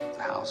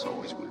house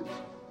always wins.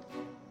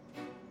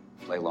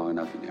 Play long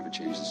enough, you never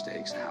change the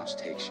stakes, the house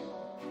takes you.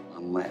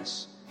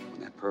 Unless,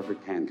 when that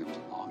perfect hand comes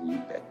along, you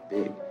bet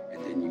big,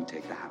 and then you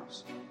take the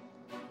house.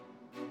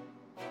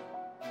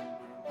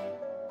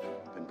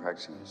 Been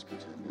practicing this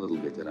pitch a little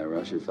bit. Did I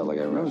rush it? Felt like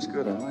I rushed. That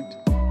was good. I liked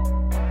it.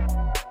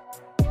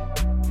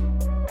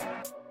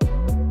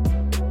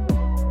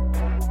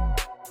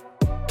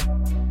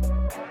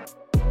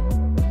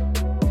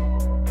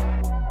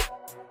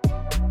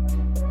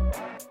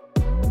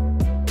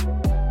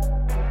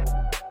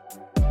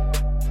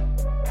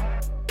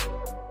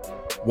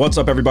 What's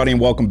up, everybody,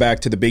 and welcome back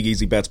to the Big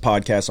Easy Bets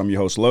podcast. I'm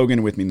your host,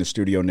 Logan. With me in the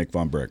studio, Nick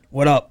Von Brick.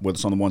 What up? With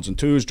us on the ones and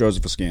twos,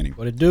 Joseph Ascani.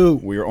 What it do?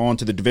 We are on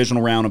to the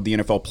divisional round of the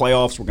NFL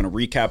playoffs. We're going to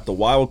recap the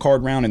wild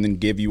card round and then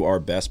give you our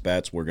best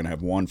bets. We're going to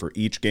have one for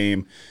each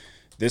game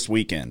this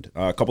weekend.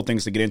 A couple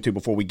things to get into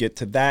before we get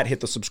to that. Hit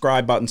the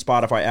subscribe button,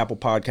 Spotify, Apple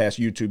Podcasts,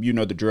 YouTube. You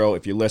know the drill.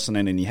 If you're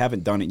listening and you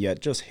haven't done it yet,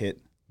 just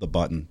hit the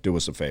button. Do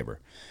us a favor.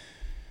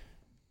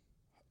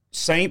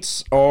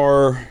 Saints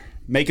are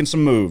making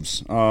some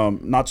moves.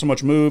 Not so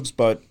much moves,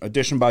 but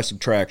addition by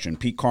subtraction.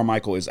 Pete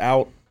Carmichael is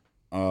out.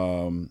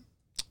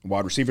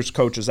 Wide receivers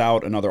coach is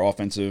out. Another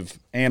offensive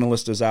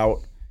analyst is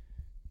out.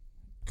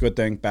 Good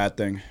thing, bad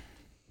thing?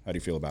 How do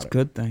you feel about it?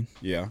 Good thing.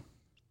 Yeah.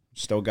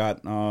 Still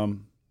got the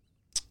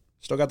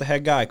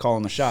head guy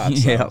calling the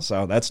shots. Yeah.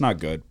 So that's not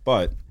good.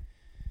 But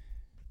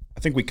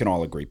I think we can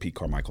all agree Pete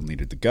Carmichael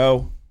needed to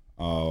go.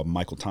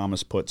 Michael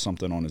Thomas put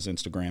something on his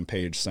Instagram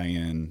page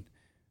saying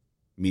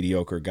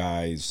mediocre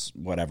guys,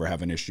 whatever,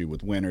 have an issue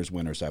with winners.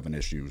 Winners have an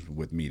issue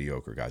with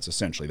mediocre guys.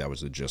 Essentially, that was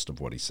the gist of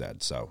what he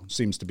said. So,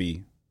 seems to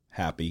be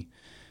happy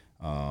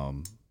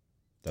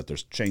that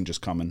there's changes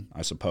coming,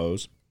 I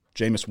suppose.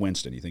 Jameis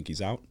Winston, you think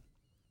he's out?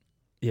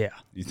 Yeah.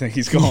 You think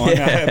he's gone?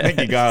 Yes. I think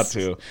he got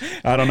to.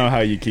 I don't know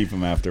how you keep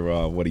him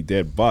after what he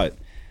did, but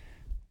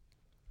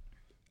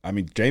I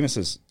mean, Jameis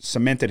has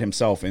cemented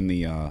himself in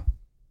the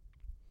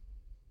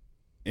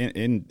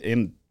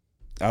in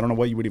I don't know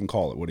what you would even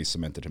call it, what he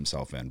cemented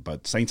himself in.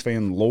 But Saints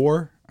fan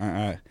lore, he's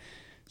not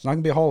going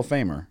to be a Hall of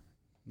Famer.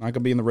 Not going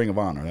to be in the Ring of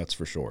Honor, that's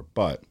for sure.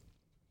 But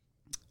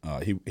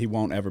he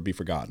won't ever be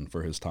forgotten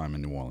for his time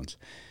in New Orleans.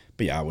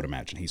 But yeah, I would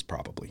imagine he's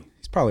probably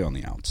on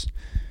the outs.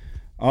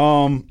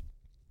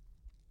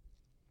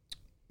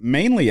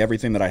 Mainly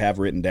everything that I have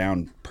written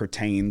down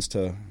pertains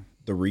to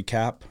the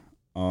recap.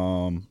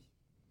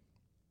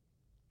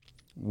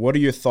 What are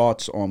your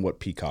thoughts on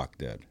what Peacock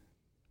did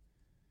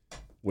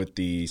with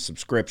the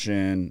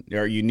subscription?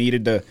 Or you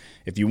needed to,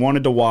 if you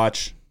wanted to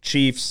watch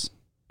Chiefs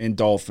and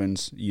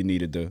Dolphins, you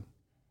needed to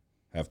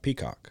have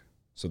Peacock.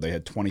 So they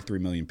had 23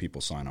 million people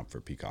sign up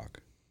for Peacock.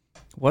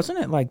 Wasn't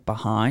it like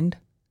behind?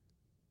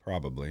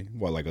 Probably.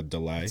 What, like a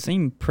delay? It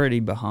seemed pretty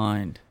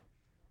behind.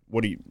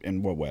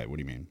 In what way? What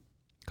do you mean?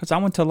 Because I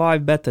went to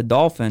live bet the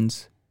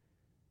Dolphins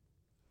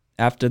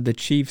after the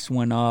Chiefs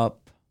went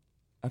up.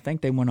 I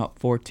think they went up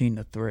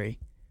 14-3.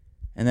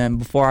 And then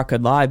before I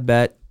could live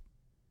bet,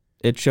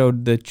 it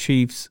showed the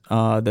Chiefs,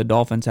 the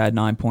Dolphins had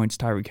 9 points.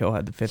 Tyreek Hill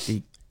had the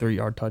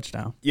 53-yard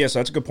touchdown. Yeah, so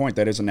that's a good point.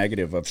 That is a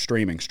negative of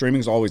streaming.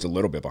 Streaming's always a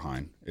little bit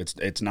behind.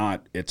 It's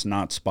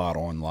not spot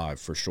on live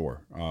for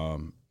sure.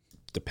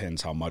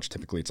 Depends how much.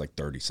 Typically, it's like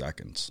 30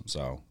 seconds.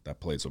 So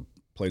that plays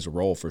a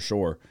role for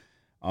sure.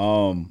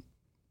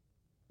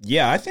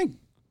 Yeah, I think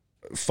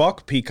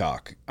fuck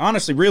Peacock.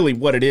 Honestly, really,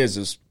 what it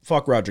is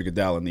fuck Roger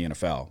Goodell in the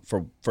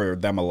NFL for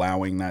them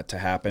allowing that to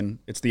happen.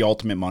 It's the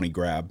ultimate money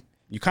grab.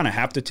 You kind of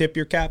have to tip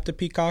your cap to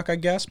Peacock, I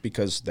guess,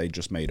 because they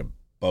just made a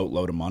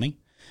boatload of money.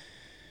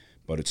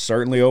 But it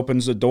certainly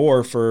opens the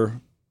door for,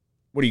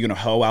 what are you going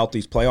to hoe out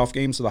these playoff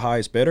games to the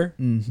highest bidder?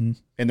 Mm-hmm.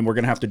 And then we're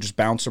going to have to just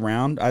bounce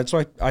around. That's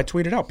why I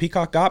tweeted out,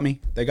 Peacock got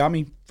me. They got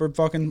me for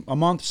fucking a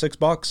month,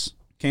 $6.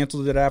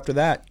 Canceled it after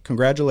that.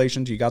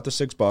 Congratulations, you got the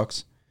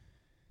 $6.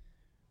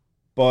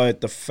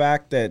 But the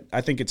fact that I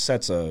think it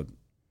sets a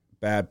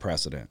bad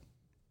precedent.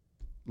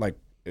 Like,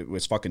 it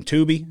was fucking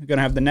Tubi going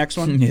to have the next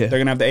one. Yeah. They're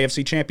going to have the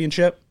AFC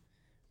Championship.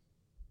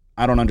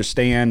 I don't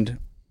understand.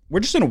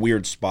 We're just in a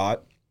weird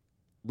spot.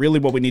 Really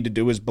what we need to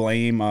do is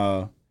blame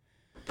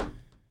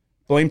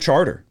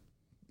Charter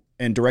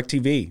and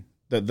DirecTV.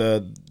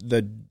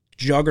 The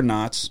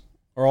juggernauts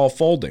are all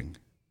folding.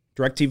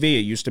 DirecTV,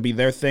 it used to be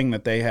their thing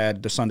that they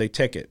had the Sunday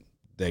Ticket.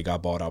 They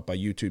got bought out by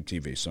YouTube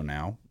TV. So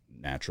now,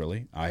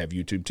 naturally, I have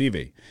YouTube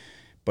TV.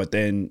 But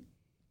then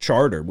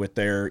Charter with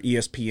their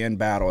ESPN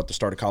battle at the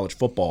start of college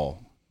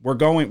football, we're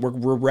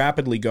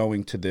rapidly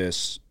going to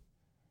this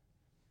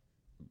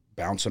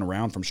bouncing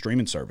around from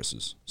streaming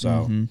services.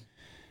 So,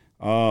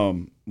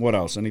 what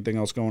else? Anything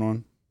else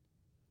going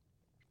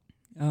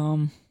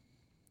on?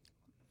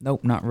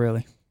 Nope, not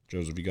really.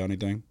 Joseph, you got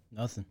anything?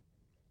 Nothing.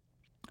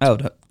 Oh,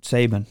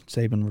 Saban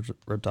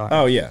retired.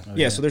 Oh, yeah.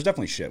 Yeah, so there's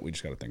definitely shit. We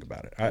just got to think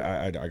about it.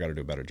 I got to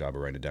do a better job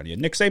of writing it down. Yeah,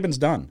 Nick Saban's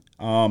done.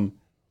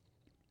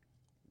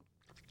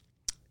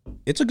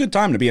 It's a good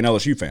time to be an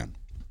LSU fan.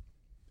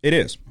 It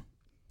is.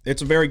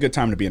 It's a very good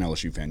time to be an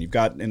LSU fan. You've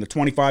got in the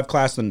 25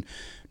 class the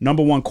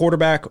number one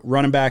quarterback,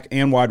 running back,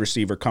 and wide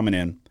receiver coming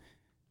in.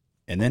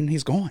 And then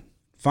he's gone.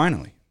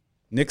 Finally.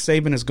 Nick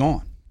Saban is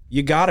gone.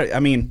 You got to, I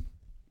mean,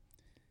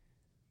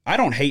 I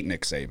don't hate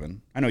Nick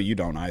Saban. I know you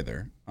don't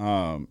either.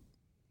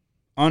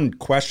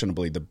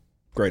 Unquestionably the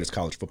greatest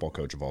college football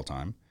coach of all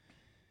time.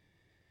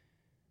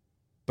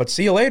 But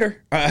see you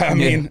later. I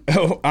mean,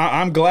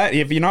 I'm glad.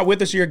 If you're not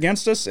with us, you're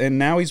against us, and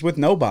now he's with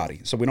nobody,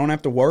 so we don't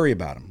have to worry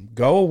about him.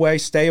 Go away,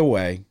 stay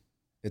away.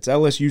 It's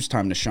LSU's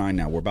time to shine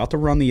now. We're about to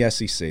run the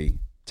SEC.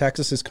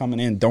 Texas is coming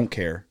in. Don't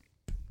care.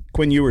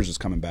 Quinn Ewers is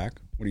coming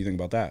back. What do you think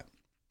about that?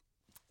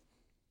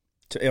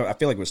 I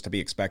feel like it was to be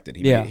expected.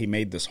 He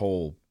made this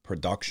whole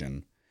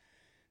production.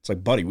 It's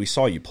like, buddy, we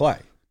saw you play.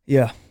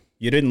 Yeah.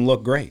 You didn't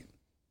look great.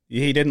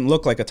 He didn't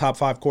look like a top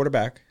 5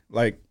 quarterback.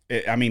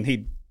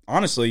 He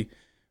honestly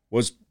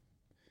was.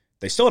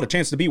 They still had a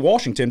chance to beat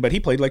Washington, but he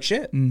played like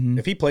shit. Mm-hmm.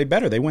 If he played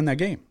better, they win that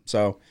game.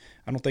 So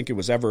I don't think it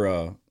was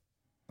ever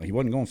he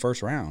wasn't going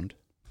first round.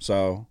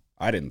 So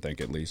I didn't think,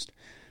 at least.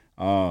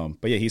 But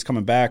yeah, he's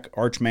coming back.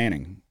 Arch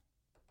Manning.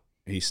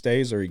 He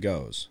stays or he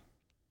goes?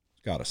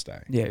 He's got to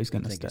stay. Yeah, he's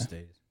going to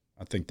stay.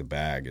 I think the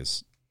bag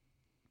is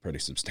pretty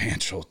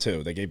substantial,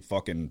 too. They gave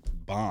fucking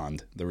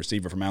Bond, the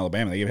receiver from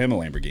Alabama, they gave him a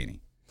Lamborghini.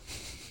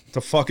 What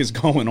the fuck is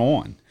going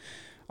on?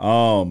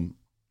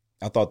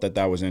 I thought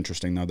that was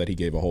interesting, though, that he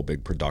gave a whole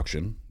big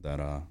production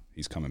that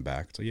he's coming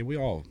back. So, yeah, we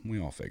all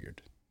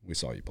figured. We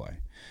saw you play.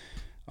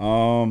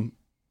 And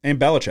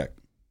Belichick.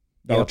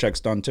 Belichick's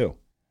done, too.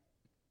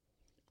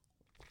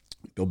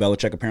 Bill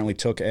Belichick apparently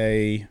took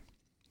a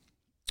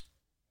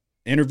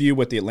interview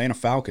with the Atlanta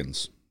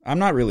Falcons. I'm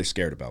not really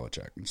scared of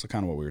Belichick. It's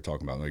kind of what we were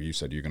talking about. Like you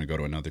said, you're going to go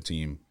to another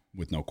team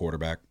with no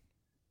quarterback.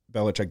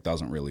 Belichick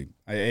doesn't really.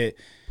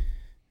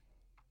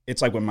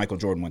 It's like when Michael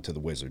Jordan went to the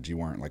Wizards. You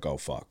weren't like, oh,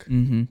 fuck,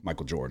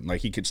 Michael Jordan.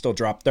 Like, he could still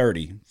drop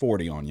 30,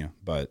 40 on you,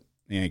 but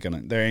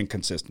there ain't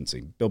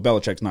consistency. Bill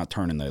Belichick's not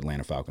turning the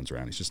Atlanta Falcons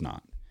around. He's just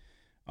not.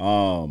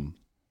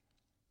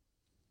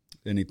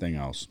 Anything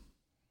else?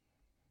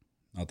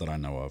 Not that I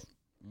know of.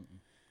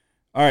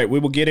 All right, we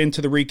will get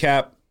into the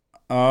recap.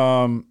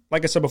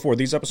 Like I said before,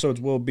 these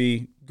episodes will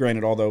be,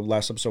 granted, although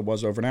last episode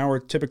was over an hour,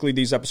 typically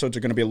these episodes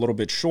are going to be a little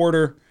bit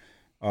shorter.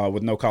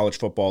 With no college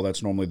football,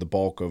 that's normally the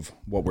bulk of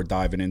what we're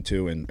diving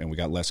into, and we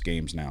got less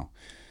games now.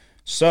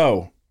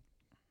 So,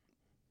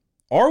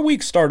 our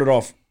week started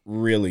off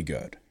really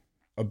good.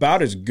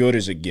 About as good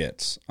as it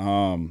gets.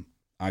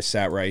 I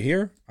sat right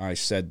here. I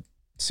said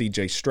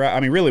C.J. Stroud. I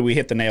mean, really, we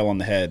hit the nail on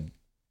the head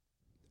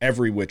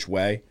every which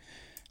way.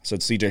 I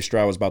said C.J.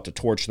 Stroud was about to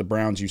torch the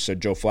Browns. You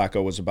said Joe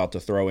Flacco was about to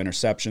throw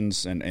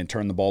interceptions and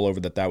turn the ball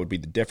over, that would be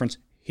the difference.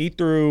 He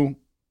threw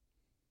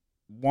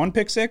 1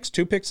 pick six,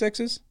 2 pick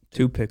sixes?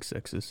 2 pick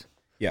sixes.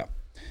 Yeah.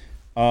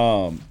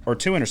 Or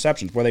 2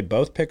 interceptions. Were they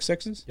both pick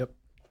sixes? Yep.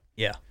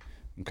 Yeah.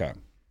 Okay.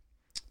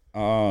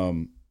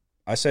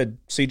 I said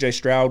C.J.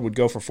 Stroud would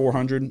go for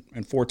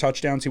 404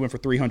 touchdowns. He went for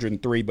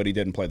 303, but he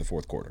didn't play the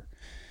fourth quarter.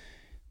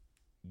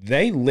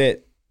 They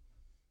lit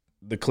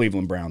the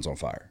Cleveland Browns on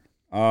fire.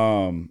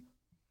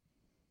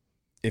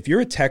 If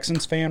you're a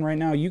Texans fan right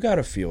now, you got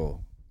to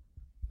feel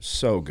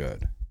so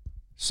good.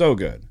 So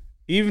good.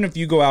 Even if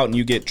you go out and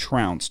you get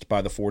trounced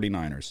by the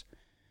 49ers,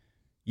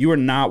 you are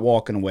not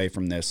walking away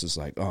from this as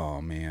like,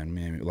 oh,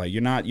 man. Like,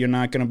 you're not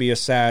going to be a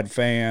sad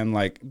fan.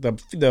 Like,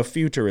 the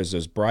future is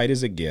as bright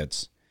as it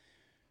gets.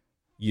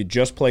 You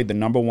just played the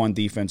number 1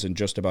 defense in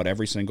just about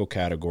every single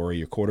category.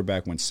 Your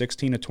quarterback went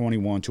 16 of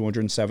 21,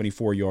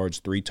 274 yards,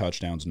 3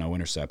 touchdowns, no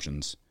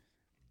interceptions.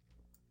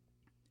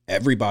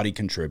 Everybody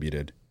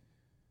contributed.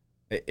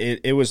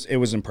 It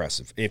was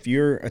impressive. If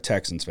you're a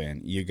Texans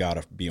fan, you got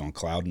to be on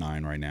cloud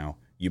 9 right now.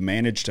 You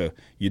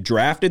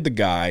drafted the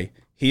guy.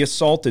 He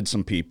assaulted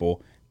some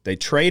people. They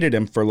traded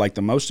him for like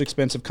the most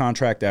expensive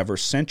contract ever,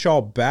 sent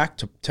y'all back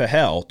to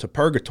hell, to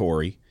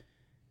purgatory.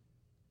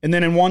 And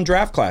then in one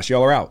draft class,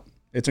 y'all are out.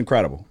 It's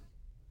incredible.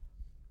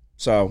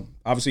 So,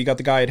 obviously, you got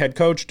the guy at head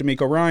coach,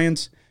 DeMeco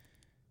Ryans.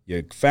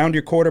 You found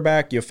your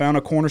quarterback. You found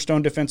a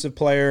cornerstone defensive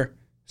player.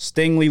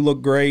 Stingley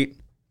looked great.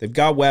 They've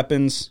got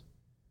weapons.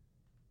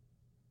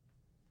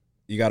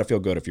 You got to feel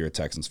good if you're a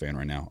Texans fan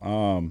right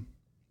now.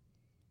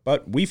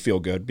 But we feel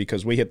good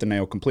because we hit the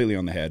nail completely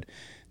on the head.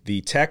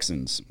 The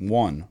Texans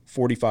won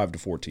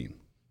 45-14.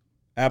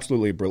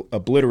 Absolutely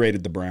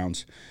obliterated the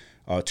Browns.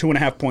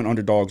 2.5-point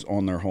underdogs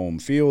on their home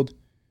field.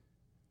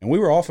 And we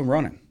were off and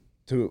running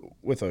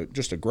with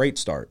just a great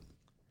start.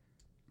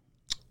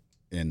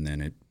 And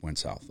then it went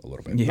south a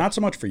little bit. Yeah. Not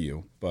so much for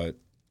you, but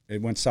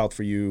it went south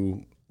for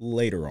you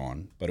later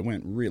on. But it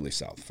went really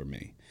south for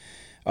me.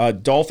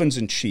 Dolphins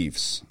and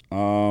Chiefs.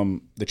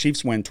 The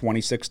Chiefs win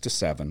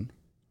 26-7.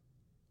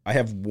 I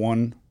have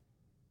one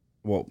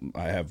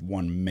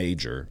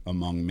major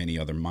among many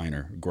other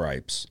minor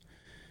gripes.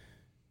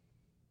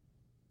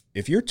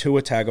 If you're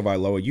Tua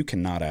Tagovailoa, you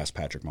cannot ask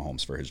Patrick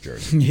Mahomes for his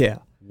jersey. Yeah.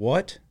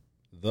 What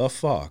the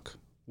fuck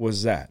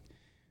was that?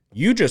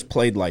 You just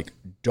played like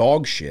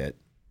dog shit,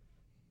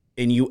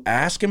 and you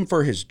ask him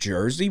for his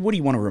jersey? What, do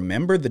you want to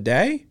remember the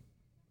day?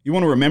 You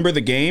want to remember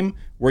the game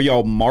where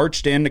y'all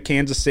marched into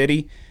Kansas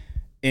City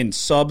in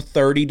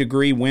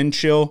sub-30-degree wind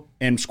chill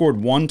and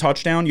scored 1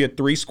 touchdown? You had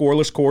 3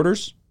 scoreless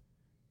quarters?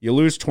 You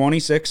lose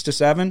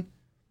 26-7?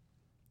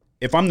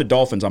 if I'm the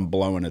Dolphins, I'm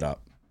blowing it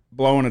up.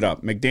 Blowing it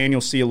up.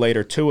 McDaniel, see you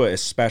later. Tua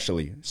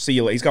especially. See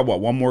you later. He's got,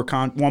 what, one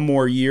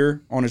more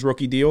year on his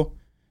rookie deal?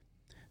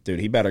 Dude,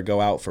 he better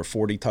go out for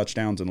 40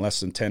 touchdowns and less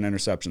than 10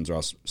 interceptions, or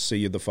I'll see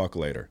you the fuck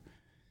later.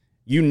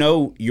 You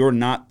know you're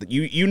not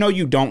you know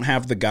you don't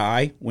have the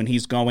guy when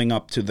he's going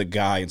up to the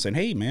guy and saying,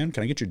 "Hey man,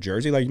 can I get your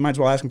jersey?" Like, you might as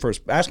well ask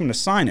him to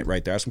sign it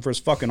right there. Ask him for his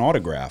fucking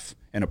autograph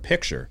and a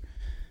picture.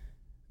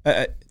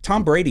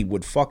 Tom Brady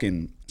would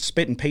fucking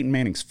spit in Peyton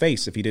Manning's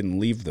face if he didn't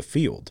leave the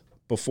field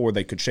before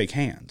they could shake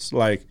hands.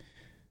 Like,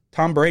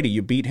 Tom Brady,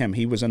 you beat him.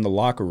 He was in the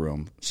locker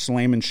room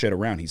slamming shit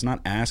around. He's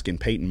not asking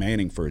Peyton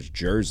Manning for his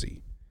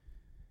jersey.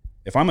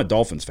 If I'm a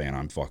Dolphins fan,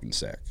 I'm fucking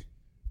sick.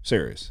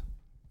 Serious.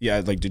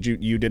 Yeah, like,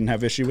 you didn't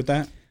have issue with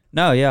that?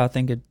 No, yeah, I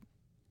think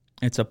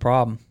it's a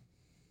problem.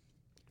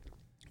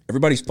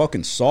 Everybody's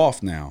fucking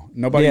soft now.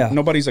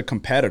 Nobody's a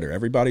competitor.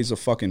 Everybody's a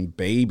fucking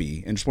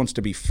baby and just wants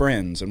to be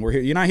friends. And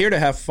you're not here to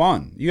have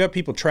fun. You have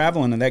people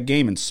traveling in that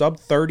game in sub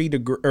 30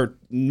 degree or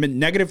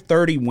negative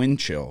 30 wind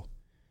chill.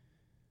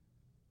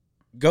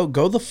 Go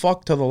the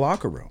fuck to the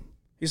locker room.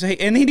 He said,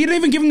 hey, and he didn't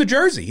even give him the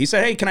jersey. He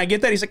said, "Hey, can I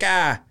get that?" He's like,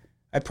 I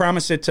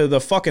promised it to the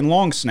fucking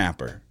long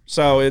snapper.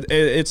 So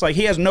it's like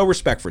he has no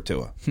respect for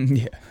Tua.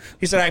 Yeah.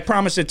 He said, "I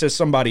promised it to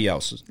somebody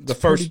else." It's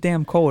pretty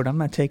damn cold. I'm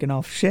not taking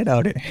off shit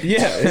out of it.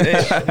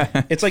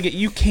 Yeah. It's like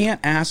you can't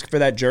ask for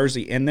that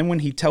jersey. And then when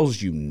he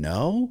tells you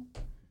no,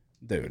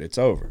 dude, it's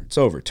over. It's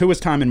over. Tua's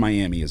time in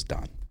Miami is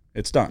done.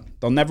 It's done.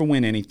 They'll never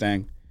win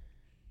anything.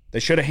 They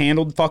should have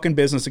handled fucking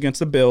business against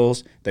the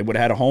Bills. They would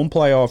have had a home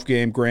playoff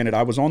game. Granted,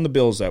 I was on the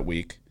Bills that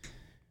week.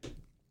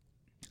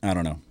 I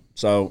don't know.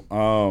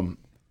 So,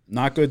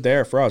 not good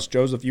there for us.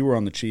 Joseph, you were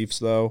on the Chiefs,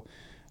 though.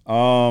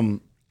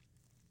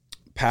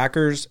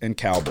 Packers and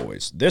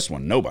Cowboys. This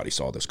one, nobody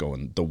saw this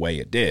going the way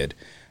it did.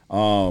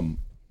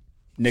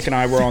 Nick and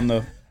I were on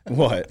the –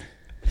 what?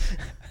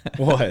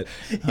 What?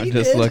 I'm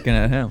just looking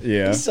at him.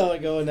 Yeah. He saw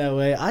it going that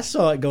way. I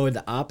saw it going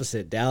the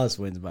opposite. Dallas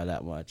wins by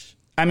that much.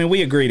 I mean,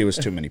 we agreed it was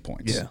too many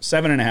points. Yeah.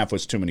 7.5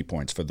 was too many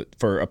points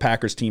for a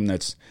Packers team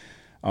that's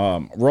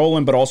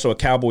rolling, but also a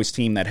Cowboys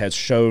team that has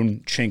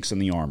shown chinks in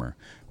the armor.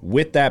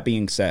 With that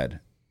being said,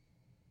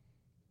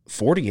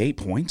 48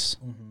 points?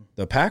 Mm-hmm.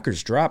 The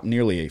Packers dropped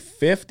nearly a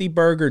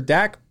 50-burger.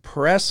 Dak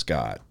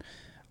Prescott.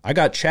 I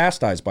got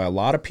chastised by a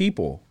lot of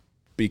people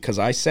because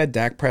I said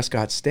Dak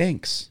Prescott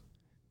stinks.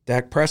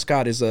 Dak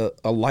Prescott is a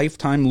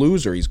lifetime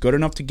loser. He's good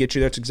enough to get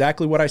you there. That's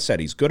exactly what I said.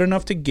 He's good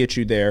enough to get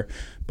you there,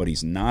 but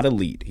he's not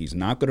elite. He's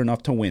not good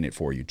enough to win it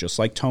for you, just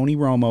like Tony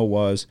Romo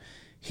was.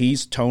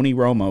 He's Tony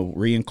Romo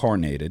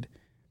reincarnated.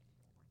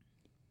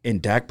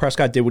 And Dak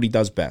Prescott did what he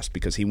does best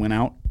because he went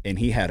out and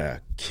he had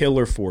a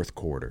killer fourth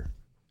quarter.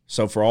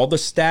 So for all the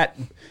stat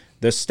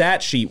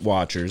sheet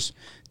watchers,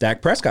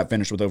 Dak Prescott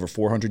finished with over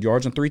 400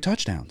 yards and 3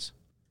 touchdowns.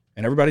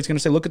 And everybody's going to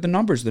say, look at the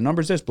numbers. The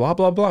numbers this, blah,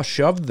 blah, blah.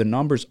 Shove the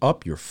numbers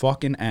up your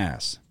fucking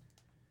ass.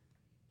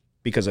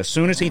 Because as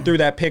soon as he threw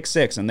that pick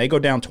six and they go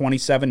down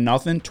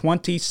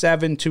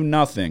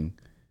 27-0,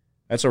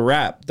 that's a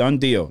wrap. Done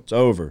deal. It's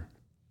over.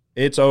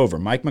 It's over.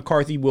 Mike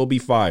McCarthy will be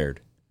fired.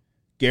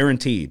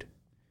 Guaranteed.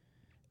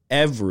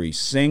 Every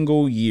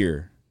single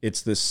year,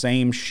 it's the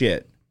same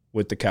shit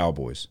with the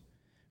Cowboys.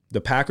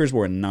 The Packers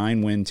were a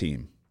 9-win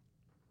team.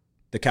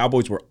 The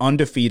Cowboys were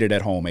undefeated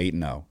at home,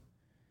 8-0.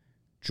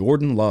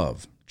 Jordan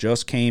Love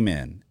just came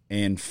in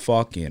and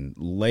fucking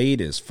laid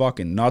his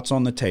fucking nuts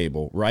on the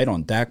table right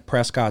on Dak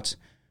Prescott's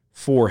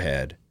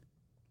forehead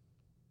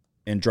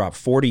and dropped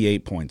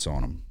 48 points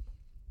on him.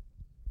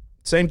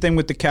 Same thing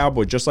with the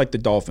Cowboys, just like the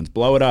Dolphins.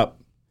 Blow it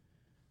up.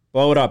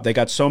 Blow it up. They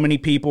got so many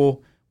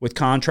people with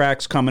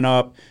contracts coming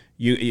up.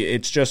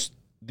 It's just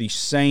the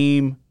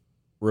same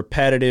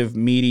repetitive,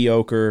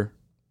 mediocre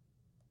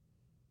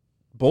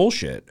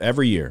bullshit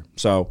every year.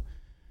 So,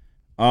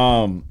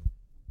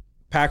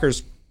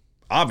 Packers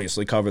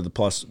obviously covered the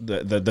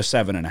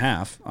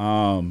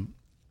 7.5.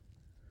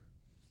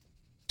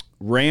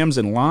 Rams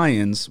and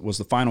Lions was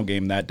the final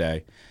game that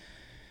day.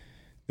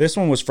 This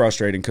one was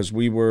frustrating because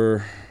we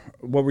were.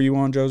 What were you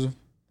on, Joseph?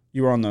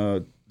 You were on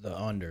the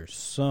under.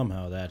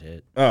 Somehow that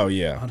hit. Oh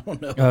yeah. I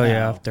don't know. Oh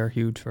yeah, after a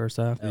huge first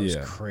half. That was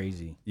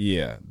crazy.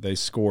 Yeah, they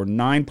scored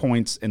 9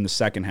 points in the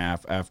second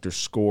half after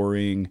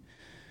scoring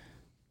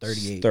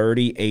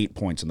 38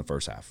 points in the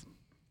first half.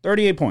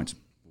 38 points.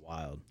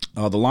 Wild.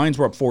 The Lions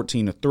were up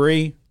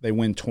 14-3. They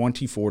win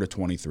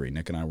 24-23.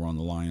 Nick and I were on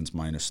the Lions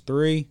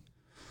 -3.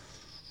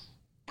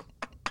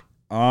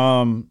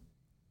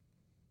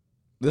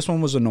 This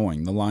one was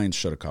annoying. The Lions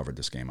should have covered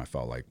this game, I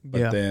felt like.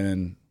 But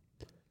then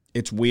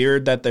it's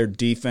weird that their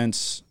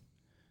defense,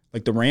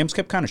 like the Rams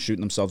kept kind of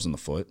shooting themselves in the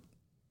foot,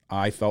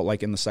 I felt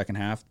like in the second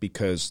half,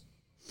 because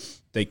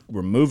they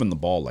were moving the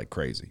ball like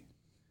crazy.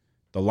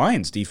 The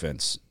Lions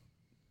defense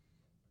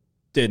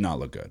did not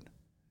look good.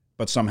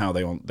 But somehow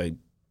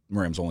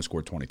Rams only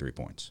scored 23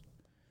 points.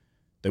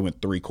 They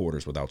went 3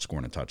 quarters without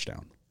scoring a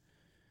touchdown.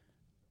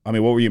 I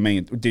mean, what were you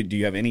main? Do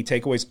you have any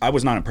takeaways? I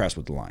was not impressed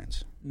with the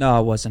Lions. No, I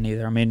wasn't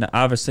either. I mean,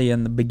 obviously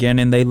in the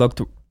beginning they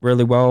looked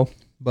really well,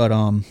 but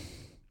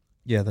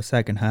the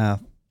second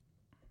half.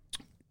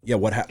 Yeah,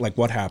 what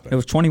happened? It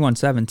was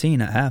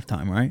 21-17 at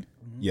halftime, right?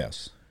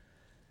 Yes.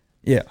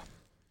 Yeah.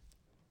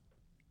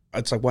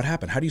 It's like, what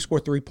happened? How do you score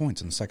 3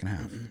 points in the second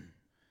half?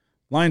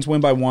 Lions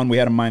win by 1. We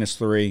had a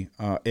 -3.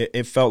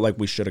 It felt like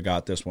we should have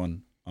got this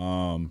one.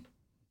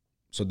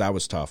 So that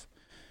was tough.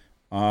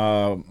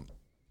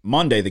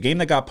 Monday, the game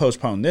that got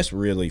postponed, this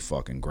really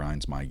fucking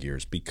grinds my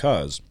gears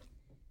because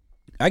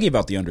I gave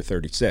out the under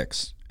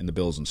 36 in the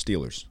Bills and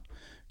Steelers.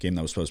 Game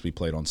that was supposed to be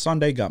played on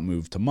Sunday got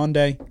moved to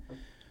Monday.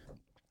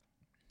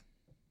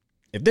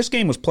 If this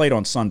game was played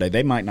on Sunday,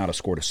 they might not have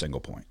scored a single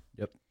point.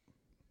 Yep.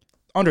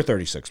 Under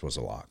 36 was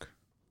a lock.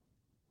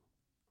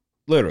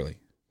 Literally.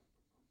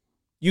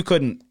 You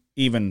couldn't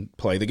even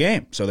play the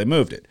game, so they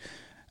moved it.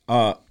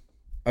 A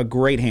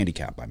great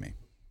handicap by me.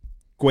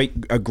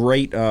 A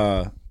great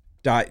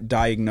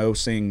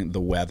diagnosing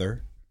the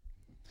weather.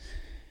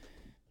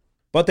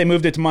 But they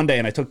moved it to Monday,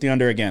 and I took the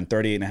under again,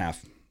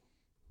 38.5.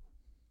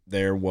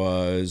 There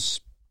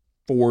was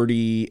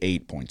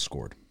 48 points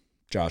scored.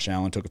 Josh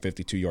Allen took a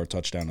 52-yard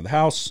touchdown to the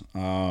house.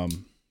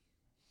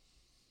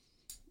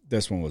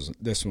 This one was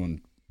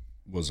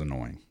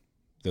annoying.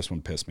 This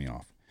one pissed me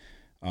off.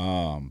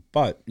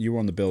 But you were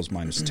on the Bills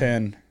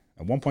 -10.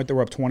 At one point, they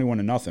were up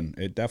 21-0.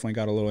 It definitely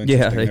got a little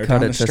interesting. Yeah, they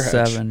cut it to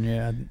 7.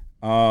 Yeah.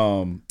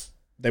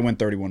 They went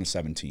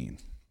 31-17.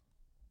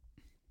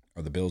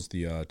 Are the Bills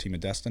the team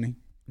of destiny?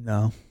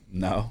 No.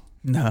 No.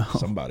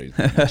 Somebody's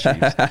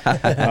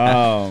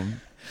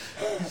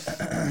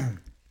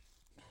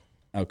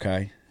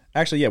okay.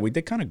 Actually, yeah, we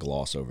did kind of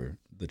gloss over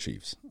the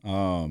Chiefs. They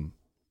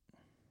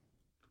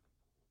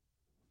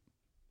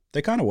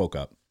kind of woke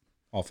up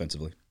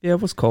offensively. Yeah,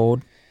 it was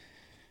cold.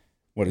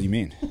 What do you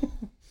mean?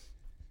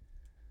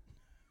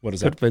 What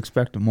is that? Could have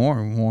expected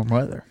more warm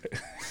weather.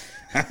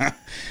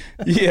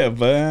 Yeah,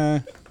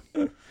 but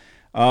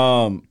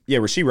yeah,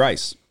 Rashee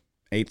Rice,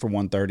 8 for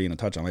 130 and a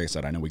touchdown. Like I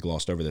said, I know we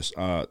glossed over this.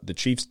 The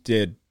Chiefs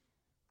did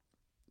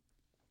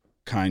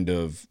kind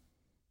of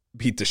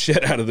beat the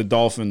shit out of the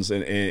Dolphins,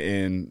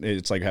 and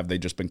it's like, have they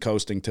just been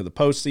coasting to the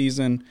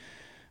postseason?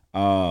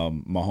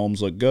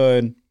 Mahomes looked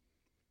good.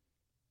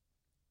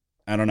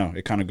 I don't know.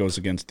 It kind of goes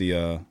against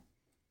the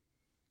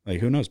like,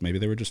 who knows? Maybe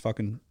they were just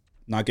fucking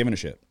not giving a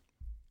shit,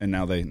 and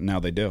now they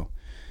do.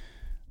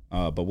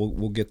 But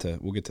we'll get to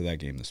that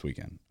game this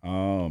weekend.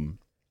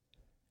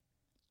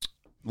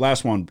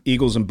 Last one,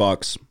 Eagles and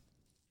Bucks.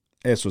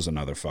 This was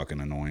another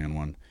fucking annoying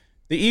one.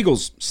 The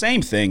Eagles,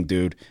 same thing,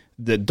 dude.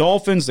 The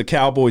Dolphins, the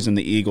Cowboys, and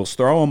the Eagles,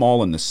 throw them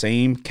all in the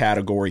same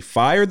category.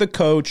 Fire the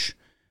coach.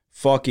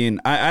 Fucking,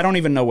 I don't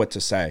even know what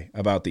to say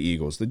about the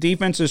Eagles. The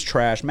defense is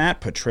trash.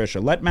 Matt Patricia,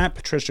 let Matt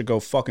Patricia go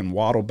fucking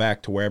waddle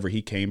back to wherever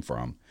he came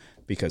from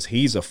because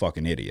he's a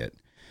fucking idiot.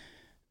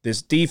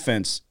 This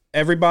defense,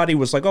 everybody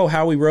was like, oh,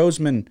 Howie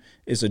Roseman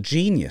is a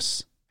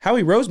genius.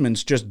 Howie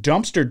Roseman's just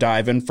dumpster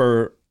diving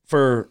for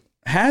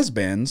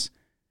has-beens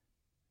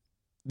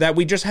that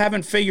we just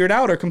haven't figured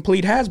out are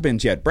complete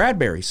has-beens yet.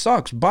 Bradbury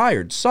sucks.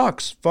 Byard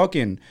sucks.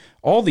 Fucking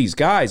all these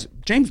guys.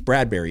 James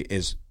Bradbury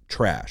is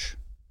trash.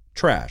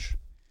 Trash.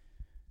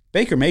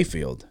 Baker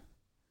Mayfield,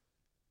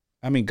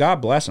 I mean, God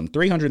bless him.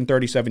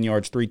 337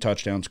 yards, 3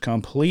 touchdowns,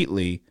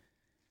 completely.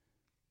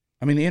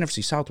 I mean, the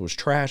NFC South was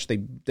trash.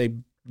 They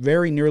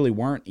very nearly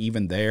weren't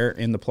even there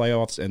in the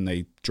playoffs, and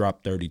they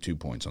dropped 32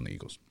 points on the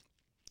Eagles.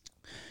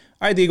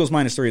 I had the Eagles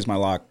 -3 as my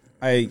lock.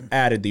 I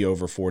added the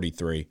over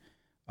 43.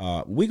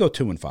 We go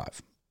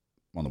 2-5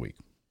 on the week.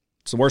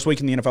 It's the worst week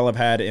in the NFL I've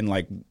had in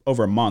like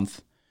over a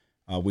month.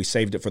 We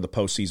saved it for the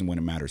postseason when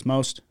it matters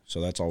most,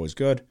 so that's always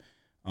good.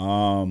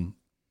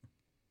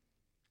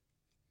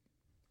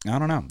 I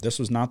don't know. This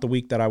was not the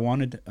week that I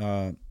wanted.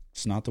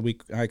 It's not the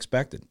week I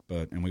expected,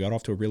 and we got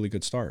off to a really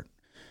good start.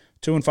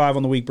 2-5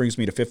 on the week brings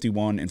me to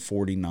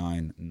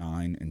 51-49,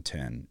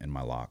 9-10 in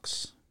my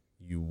locks.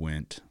 You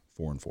went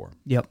 4-4.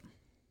 Yep.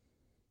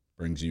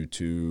 Brings you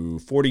to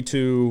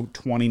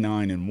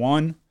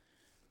 42-29-1,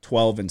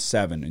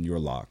 12-7 in your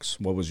locks.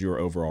 What was your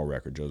overall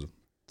record, Joseph?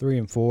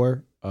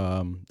 3-4.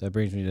 That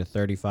brings me to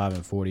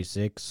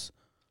 35-46,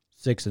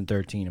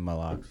 6-13 in my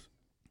locks.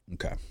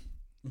 Okay.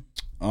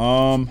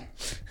 Not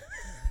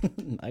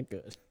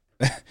good.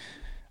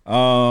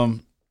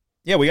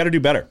 Yeah, we got to do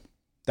better.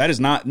 That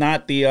is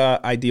not the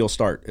ideal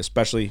start,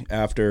 especially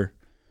after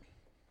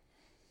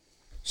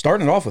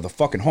starting it off with a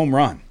fucking home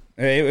run.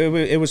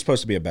 It was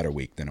supposed to be a better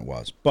week than it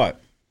was.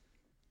 But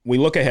we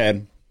look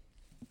ahead.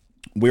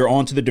 We're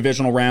on to the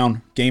divisional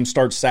round. Game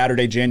starts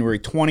Saturday, January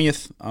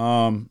 20th.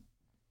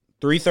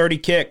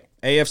 3:30 kick,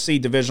 AFC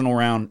divisional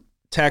round.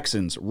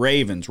 Texans,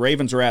 Ravens.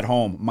 Ravens are at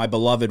home. My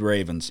beloved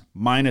Ravens,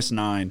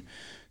 -9.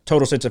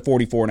 Total sits at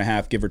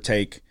 44.5, give or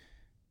take.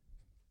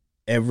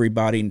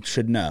 Everybody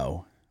should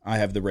know I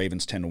have the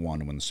Ravens 10-1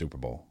 to win the Super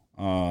Bowl.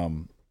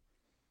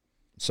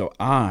 So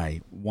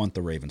I want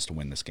the Ravens to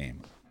win this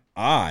game.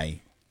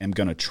 I am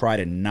going to try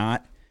to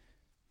not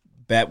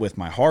bet with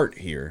my heart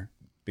here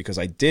because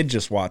I did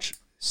just watch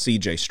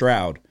C.J.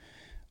 Stroud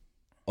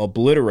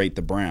obliterate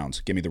the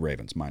Browns. Give me the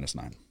Ravens,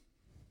 -9.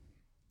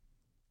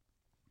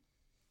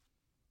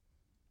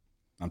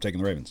 I'm taking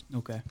the Ravens.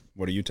 Okay.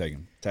 What are you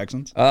taking?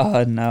 Texans?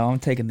 No, I'm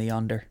taking the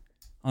under.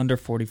 Under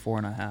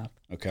 44.5.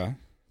 Okay.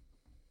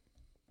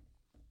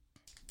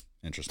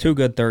 Interesting. Two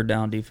good third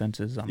down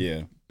defenses. I'm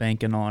Yeah.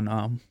 banking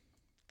on.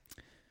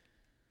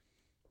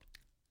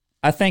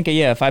 I think,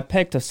 if I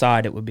picked a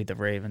side, it would be the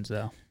Ravens,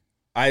 though.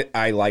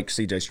 I like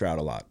CJ Stroud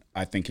a lot.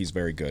 I think he's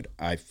very good.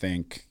 I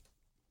think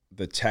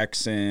the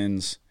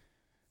Texans,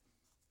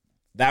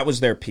 that was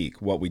their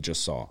peak, what we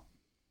just saw.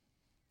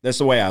 That's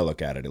the way I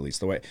look at it, at least.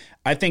 The way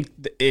I think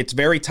it's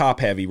very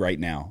top-heavy right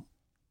now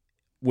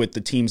with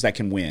the teams that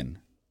can win.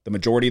 The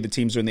majority of the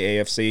teams are in the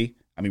AFC.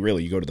 I mean,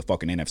 really, you go to the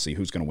fucking NFC.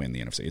 Who's going to win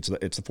the NFC? It's the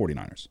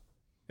 49ers.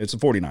 It's the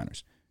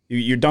 49ers.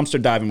 You're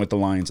dumpster diving with the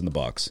Lions and the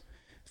Bucks.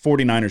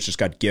 49ers just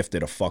got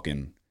gifted a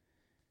fucking...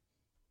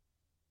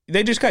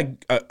 They just got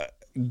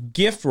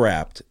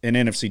gift-wrapped an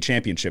NFC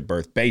championship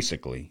berth,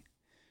 basically.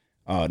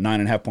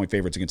 9.5-point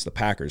favorites against the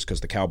Packers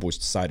because the Cowboys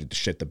decided to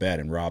shit the bed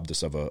and robbed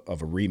us of a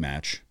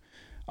rematch.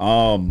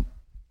 I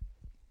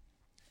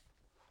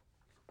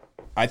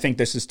think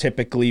this is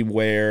typically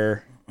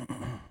where...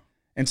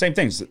 And same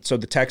things. So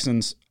the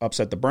Texans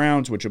upset the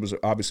Browns, which was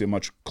obviously a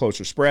much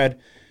closer spread.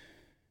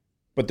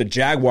 But the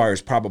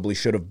Jaguars probably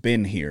should have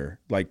been here.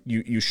 Like,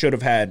 you should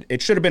have had...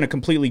 It should have been a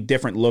completely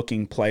different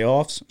looking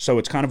playoffs. So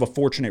it's kind of a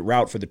fortunate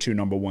route for the 2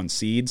 number 1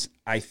 seeds.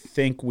 I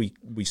think we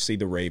see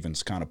the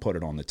Ravens kind of put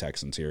it on the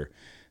Texans here.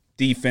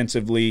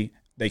 Defensively,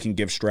 they can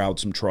give Stroud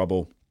some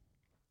trouble.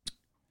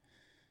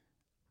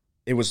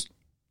 It was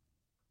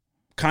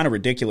kind of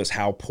ridiculous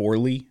how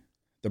poorly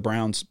the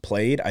Browns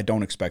played. I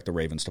don't expect the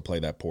Ravens to play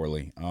that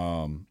poorly.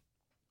 I'm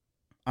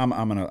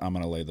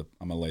gonna lay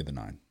the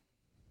 9.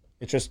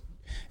 It's just...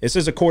 This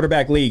is a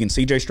quarterback league, and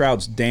C.J.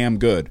 Stroud's damn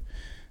good.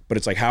 But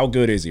it's like, how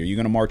good is he? Are you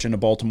going to march into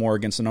Baltimore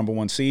against the number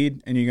 1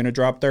 seed, and you're going to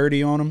drop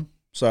 30 on him?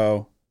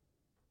 So,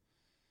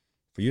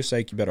 for your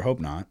sake, you better hope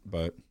not.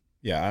 But,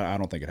 yeah, I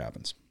don't think it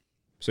happens.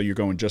 So you're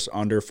going just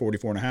under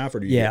 44.5,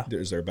 or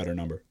is there a better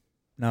number?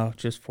 No,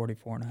 just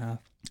 44.5.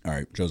 All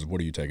right, Joseph, what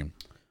are you taking?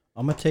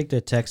 I'm going to take the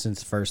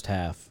Texans first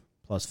half,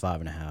 plus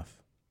 5.5.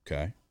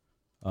 Okay.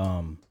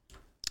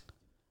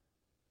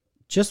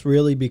 Just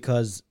really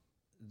because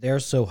they're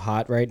so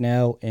hot right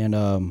now, and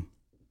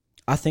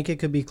I think it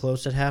could be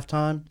close at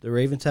halftime. The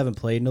Ravens haven't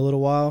played in a little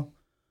while.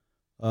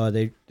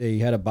 They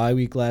had a bye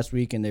week last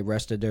week, and they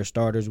rested their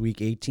starters week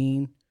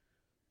 18.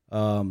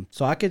 So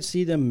I could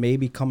see them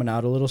maybe coming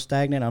out a little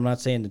stagnant. I'm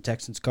not saying the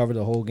Texans cover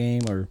the whole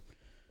game or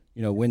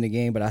win the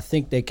game, but I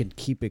think they could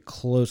keep it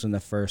close in the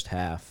first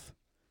half.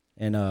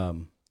 And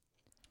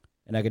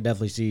I could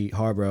definitely see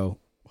Harbaugh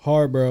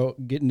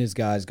getting his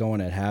guys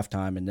going at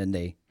halftime, and then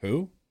they...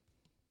 Who?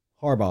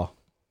 Harbaugh.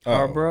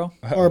 Harbaugh?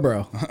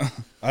 Harbaugh.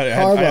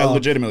 I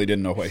legitimately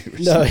didn't know what you were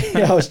saying.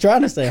 No, I was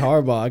trying to say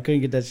Harbaugh. I couldn't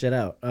get that shit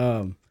out.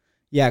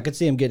 I could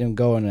see him getting him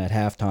going at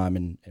halftime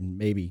and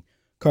maybe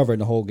covering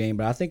the whole game,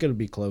 but I think it'll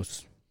be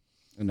close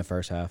in the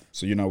first half.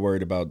 So you're not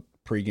worried about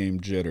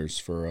pregame jitters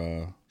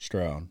for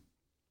Stroud?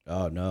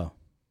 Oh, no.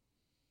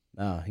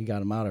 No, he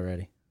got him out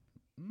already.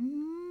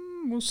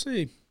 We'll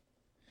see.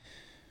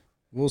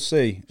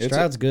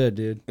 Stroud's good,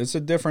 dude. It's a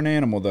different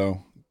animal,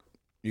 though.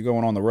 You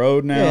going on the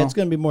road now? Yeah, it's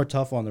going to be more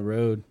tough on the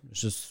road.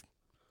 It's just,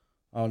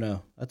 I don't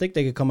know. I think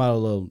they could come out a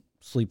little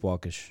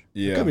sleepwalkish.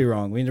 Yeah. I could be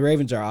wrong. I mean, the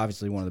Ravens are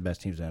obviously one of the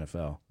best teams in the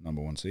NFL.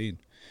 Number 1 seed.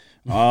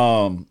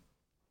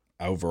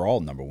 Overall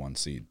number 1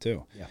 seed,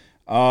 too.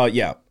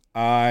 Yeah.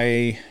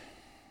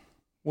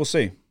 We'll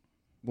see.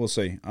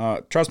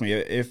 Trust me,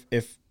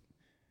 if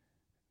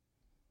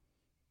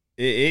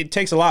it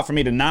takes a lot for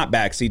me to not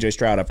back C.J.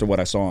 Stroud after what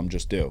I saw him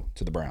just do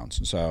to the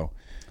Browns. So,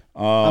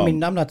 I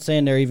mean, I'm not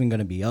saying they're even going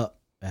to be up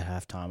at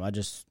halftime. I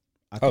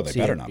could they see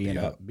better it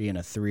not being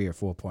a 3 or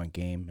 4 point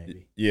game,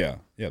 maybe. Yeah,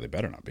 they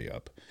better not be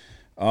up.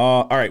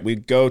 All right, we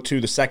go to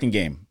the second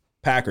game.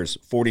 Packers,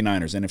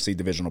 49ers, NFC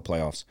Divisional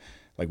Playoffs.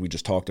 Like we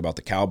just talked about,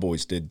 the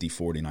Cowboys did the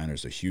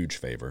 49ers a huge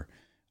favor,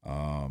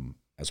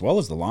 as well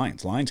as the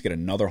Lions. Lions get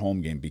another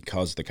home game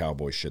because the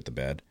Cowboys shit the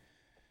bed.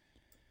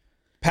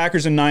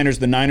 Packers and Niners.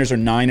 The Niners are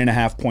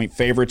 9.5-point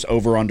favorites,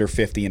 over under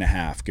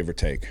 50.5, give or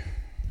take.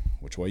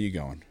 Which way are you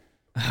going?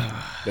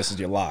 This is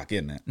your lock,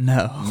 isn't it?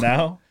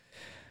 No.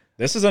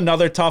 This is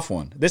another tough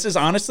one. This is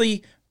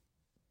honestly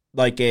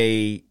like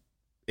a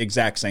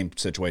exact same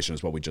situation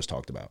as what we just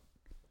talked about.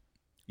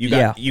 You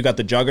got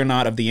the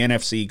juggernaut of the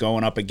NFC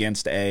going up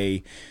against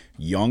a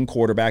young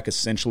quarterback,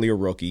 essentially a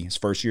rookie, his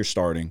first year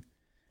starting,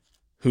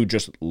 who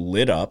just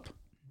lit up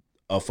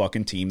a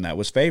fucking team that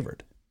was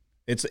favored.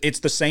 It's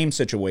the same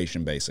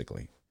situation,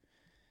 basically.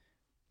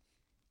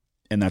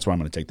 And that's why I'm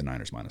going to take the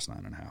Niners minus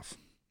 9.5.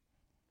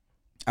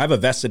 I have a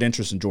vested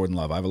interest in Jordan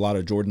Love. I have a lot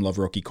of Jordan Love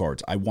rookie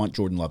cards. I want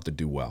Jordan Love to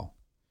do well.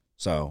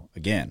 So,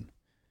 again,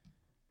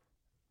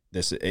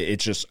 I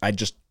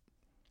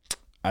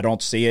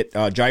don't see it.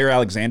 Jair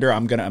Alexander,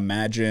 I'm going to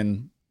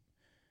imagine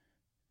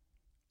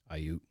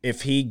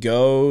if he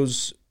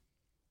goes,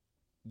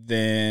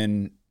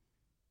 then,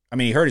 I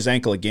mean, he hurt his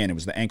ankle again. It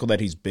was the ankle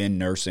that he's been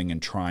nursing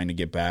and trying to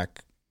get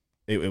back.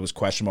 It was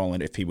questionable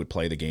if he would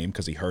play the game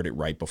because he hurt it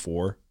right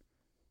before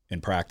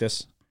in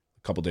practice,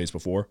 a couple days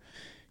before.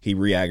 he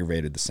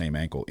re-aggravated the same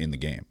ankle in the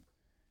game.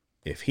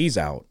 If he's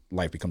out,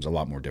 life becomes a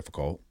lot more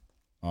difficult.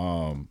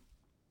 The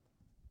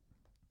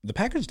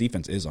Packers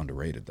defense is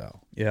underrated,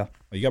 though. Yeah.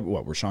 You got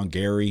Rashawn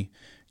Gary,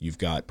 you've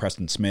got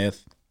Preston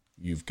Smith,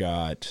 you've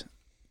got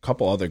a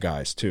couple other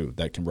guys too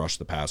that can rush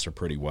the passer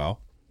pretty well.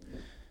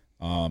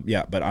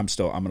 But I'm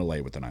going to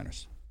lay with the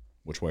Niners.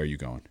 Which way are you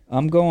going?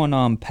 I'm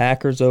going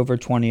Packers over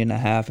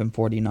 20.5 and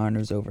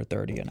 49ers over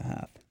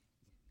 30.5.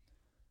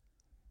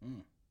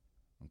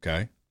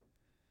 Okay.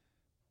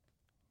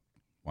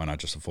 Why not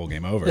just a full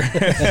game over?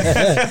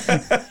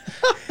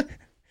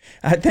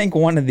 I think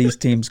one of these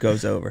teams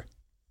goes over.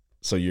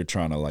 So you're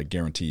trying to like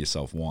guarantee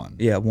yourself one.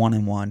 Yeah,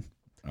 1-1.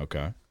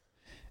 Okay.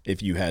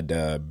 If you had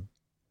to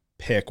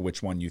pick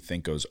which one you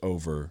think goes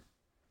over,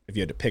 if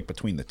you had to pick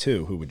between the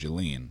two, who would you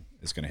lean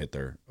is going to hit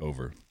their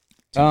over?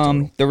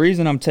 The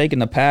reason I'm taking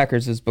the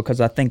Packers is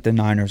because I think the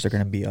Niners are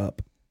going to be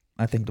up.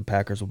 I think the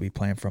Packers will be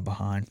playing from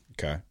behind.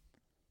 Okay.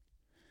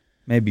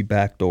 Maybe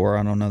backdoor.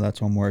 I don't know.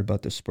 That's why I'm worried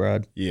about the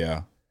spread.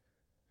 Yeah.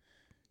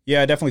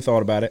 Yeah, I definitely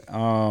thought about it.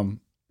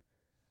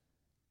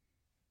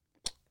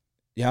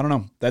 Yeah, I don't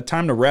know. That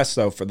time to rest,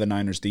 though, for the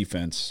Niners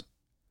defense.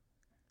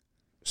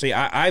 See,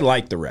 I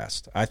like the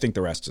rest. I think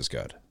the rest is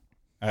good.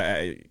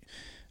 I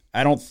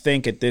don't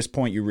think at this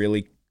point you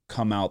really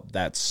come out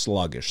that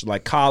sluggish.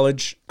 Like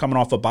college, coming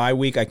off a bye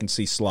week, I can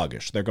see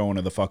sluggish. They're going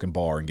to the fucking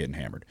bar and getting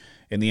hammered.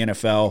 In the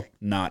NFL,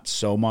 not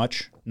so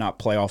much. Not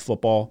playoff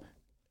football,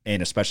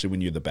 and especially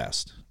when you're the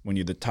best. When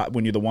you're the top,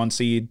 when you're the one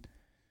seed,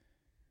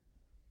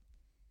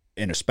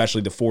 and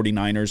especially the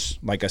 49ers,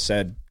 like I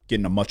said,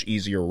 getting a much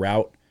easier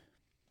route,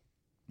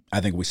 I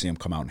think we see them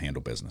come out and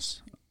handle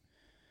business.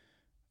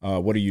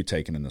 What are you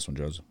taking in this one,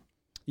 Joseph?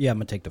 Yeah, I'm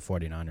going to take the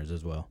 49ers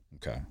as well.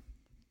 Okay.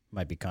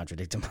 Might be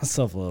contradicting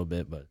myself a little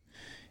bit, but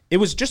it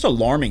was just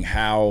alarming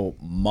how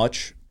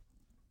much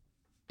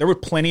there were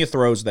plenty of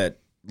throws that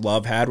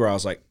Love had where I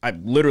was like, I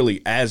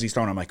literally, as he's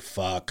throwing, I'm like,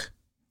 fuck.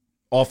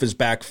 Off his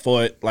back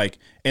foot, like,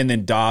 and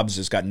then Dobbs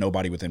has got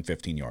nobody within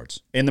 15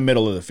 yards in the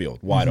middle of the field,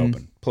 wide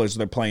open. Plus,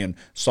 they're playing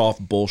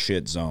soft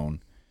bullshit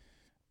zone.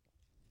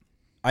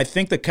 I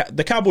think the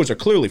Cowboys are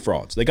clearly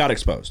frauds. They got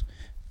exposed.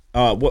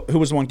 Who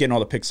was the one getting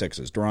all the pick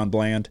sixes? Deron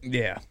Bland?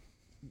 Yeah.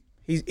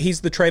 He's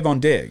the Trayvon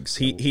Diggs.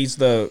 He's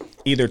the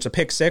either it's a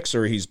pick six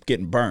or he's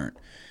getting burnt.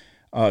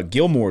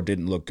 Gilmore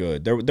didn't look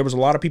good. There was a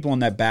lot of people on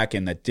that back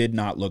end that did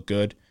not look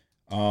good.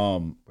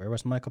 where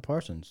was Michael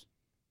Parsons?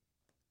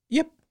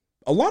 Yep.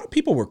 A lot of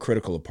people were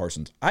critical of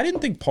Parsons. I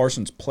didn't think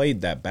Parsons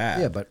played that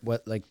bad. Yeah, but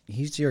what, like,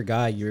 he's your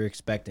guy you're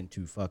expecting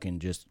to fucking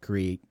just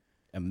create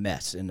a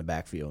mess in the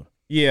backfield.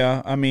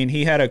 Yeah, I mean,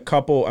 he had a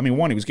couple. I mean,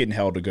 one, he was getting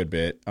held a good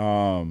bit.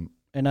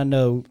 And I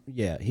know,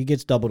 yeah, he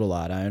gets doubled a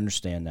lot. I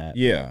understand that.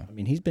 Yeah. I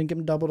mean, he's been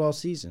getting doubled all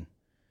season.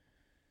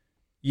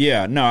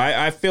 Yeah, no,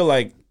 I feel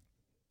like,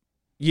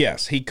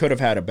 yes, he could have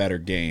had a better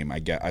game,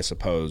 I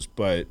suppose,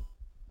 but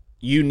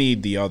you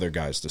need the other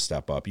guys to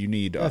step up. You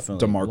need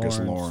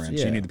DeMarcus Lawrence.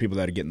 Yeah. You need the people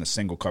that are getting the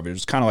single coverage.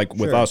 It's kind of like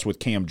with Sure. us with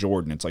Cam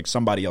Jordan. It's like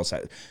somebody else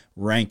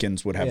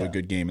Rankins would have a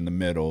good game in the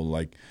middle,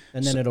 like,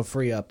 And then it'll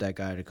free up that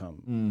guy to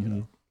come, you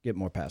know, get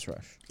more pass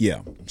rush.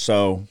 yeah.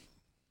 So,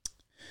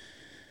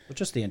 But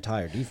just the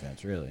entire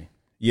defense, really.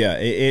 yeah,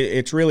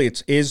 it's really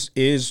it's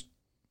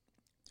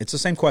the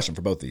same question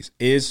for both of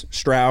these.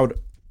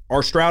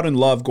 Are Stroud and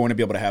Love going to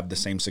be able to have the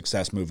same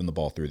success moving the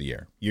ball through the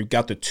air? You've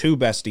got the two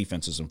best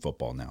defenses in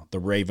football now, the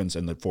Ravens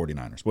and the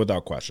 49ers,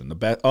 without question.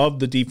 Of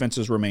the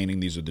defenses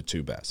remaining, these are the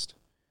two best.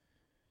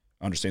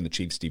 I understand the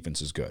Chiefs'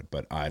 defense is good,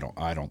 but I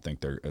don't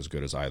think they're as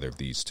good as either of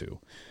these two.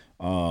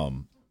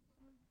 And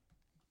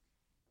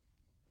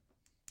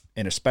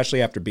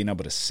especially after being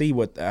able to see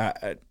what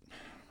I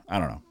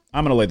don't know.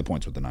 I'm going to lay the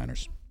points with the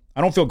Niners. I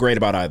don't feel great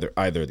about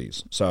either of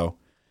these. So,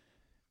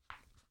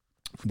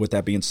 with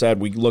that being said,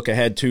 we look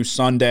ahead to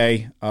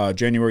Sunday,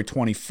 January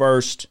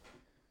 21st.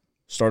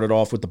 Started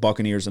off with the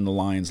Buccaneers and the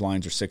Lions.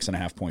 Lions are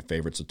 6.5-point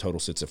favorites. The total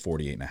sits at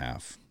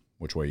 48.5.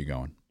 Which way are you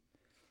going?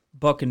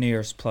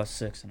 Buccaneers plus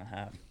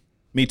 6.5.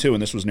 Me too,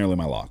 and this was nearly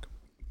my lock.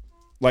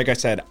 Like I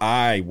said,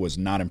 I was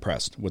not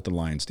impressed with the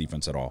Lions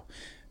defense at all.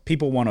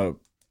 People want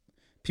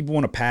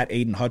to pat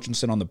Aiden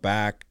Hutchinson on the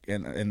back,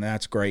 and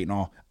that's great and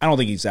all. I don't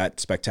think he's that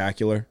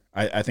spectacular.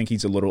 I think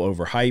he's a little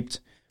overhyped.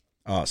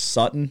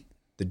 Sutton,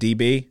 the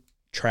DB,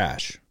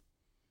 trash.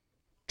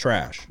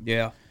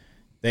 Yeah.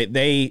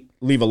 They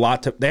leave a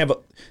lot to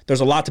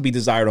there's a lot to be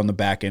desired on the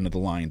back end of the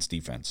Lions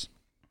defense.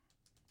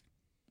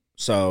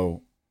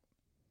 So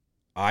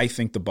I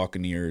think the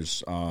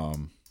Buccaneers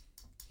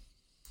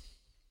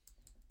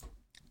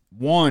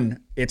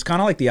it's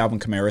kind of like the Alvin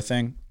Kamara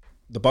thing.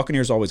 The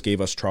Buccaneers always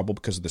gave us trouble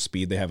because of the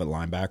speed they have at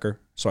linebacker.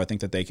 So I think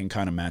that they can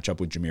kind of match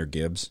up with Jahmyr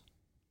Gibbs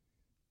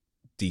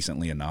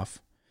decently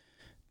enough.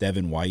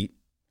 Devin White,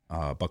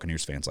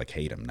 Buccaneers fans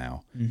hate him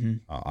now. Mm-hmm.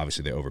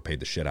 Obviously, they overpaid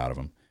the shit out of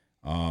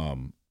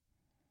him.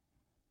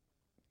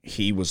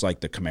 He was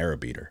like the Kamara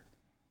beater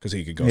because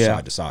he could go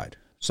side to side.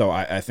 So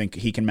I think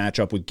he can match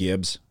up with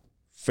Gibbs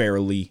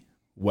fairly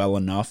well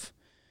enough.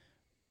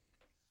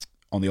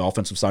 On the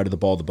offensive side of the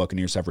ball, the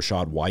Buccaneers have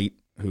Rashad White,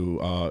 who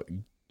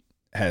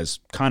has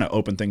kind of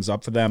opened things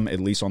up for them, at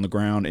least on the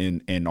ground,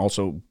 and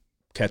also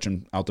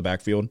catching out the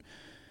backfield.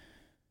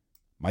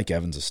 Mike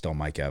Evans is still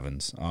Mike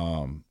Evans.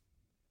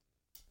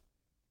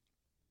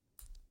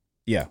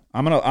 Yeah,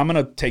 I'm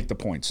gonna take the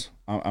points.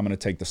 I'm gonna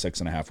take the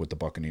 6.5 with the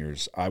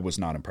Buccaneers. I was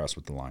not impressed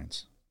with the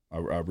Lions. I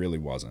really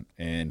wasn't.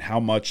 And how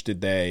much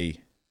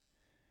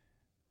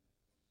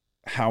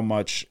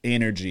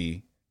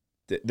energy?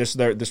 This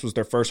was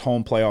their first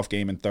home playoff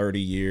game in 30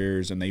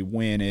 years, and they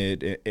win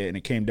it, and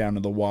it came down to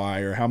the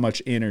wire. How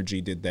much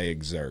energy did they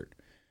exert?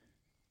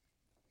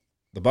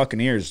 The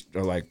Buccaneers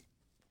are like,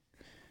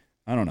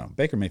 I don't know.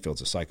 Baker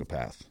Mayfield's a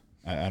psychopath.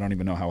 I don't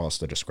even know how else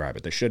to describe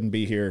it. They shouldn't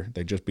be here.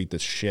 They just beat the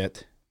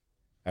shit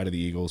out of the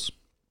Eagles.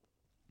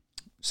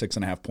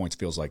 6.5 points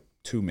feels like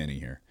too many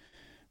here.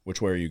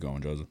 Which way are you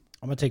going, Joseph?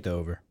 I'm going to take the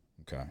over.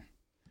 Okay.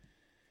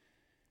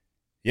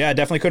 Yeah, I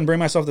definitely couldn't bring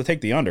myself to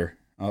take the under.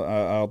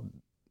 I'll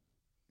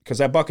because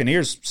that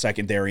Buccaneers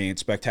secondary ain't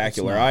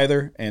spectacular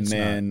either. And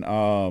then,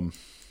 I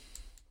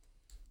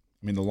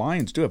mean, the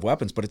Lions do have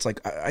weapons, but it's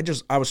like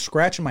I was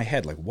scratching my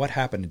head like, what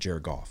happened to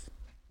Jared Goff?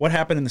 What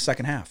happened in the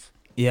second half?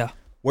 Yeah.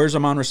 Where's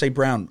Amon-Ra St.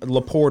 Brown?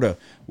 Laporta?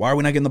 Why are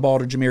we not getting the ball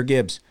to Jahmyr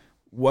Gibbs?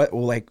 What?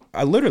 Well, like,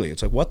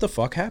 it's like, what the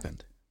fuck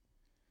happened?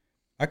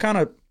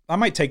 I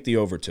might take the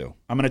over too.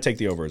 I'm going to take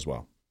the over as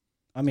well.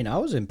 I mean, I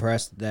was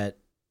impressed that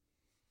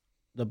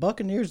the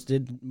Buccaneers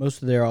did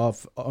most of their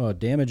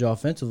damage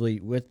offensively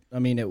with, I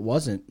mean, it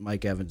wasn't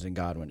Mike Evans and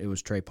Godwin. It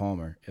was Trey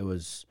Palmer. It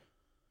was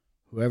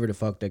whoever the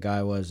fuck the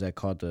guy was that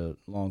caught the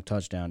long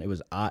touchdown. It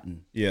was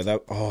Otten. Yeah,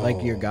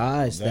 like your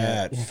guys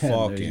that yeah,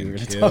 fucking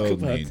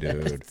killed me,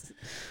 dude.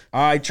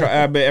 I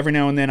try, but every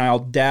now and then I'll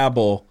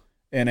dabble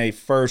in a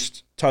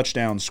first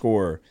touchdown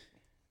score.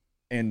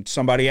 And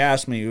somebody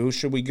asked me, who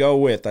should we go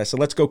with? I said,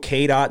 let's go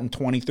Cade Otten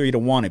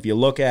 23-1. If you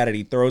look at it,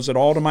 he throws it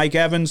all to Mike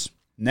Evans.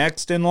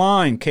 Next in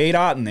line, Cade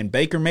Otten. And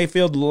Baker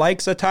Mayfield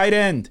likes a tight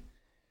end.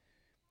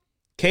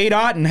 Cade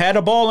Otten had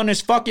a ball in his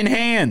fucking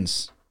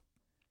hands.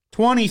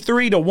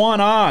 23-1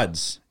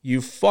 odds. You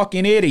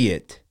fucking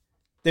idiot.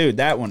 Dude,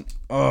 that one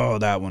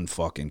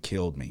fucking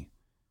killed me.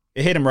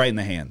 It hit him right in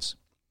the hands.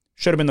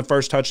 Should have been the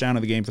first touchdown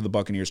of the game for the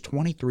Buccaneers.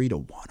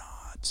 23-1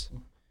 odds.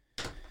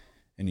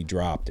 And he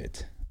dropped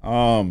it.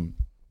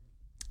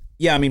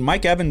 Yeah, I mean,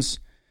 Mike Evans,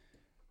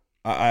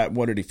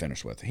 what did he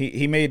finish with?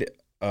 He made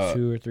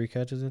 2 or 3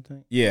 catches, I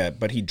think. Yeah,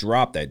 but he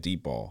dropped that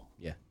deep ball.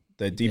 Yeah.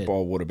 That deep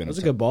ball would have been a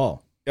good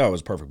ball. Yeah, it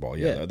was a perfect ball.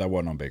 Yeah. That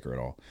wasn't on Baker at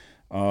all.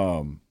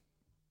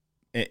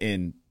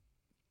 And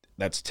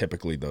that's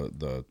typically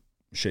the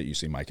shit you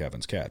see Mike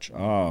Evans catch.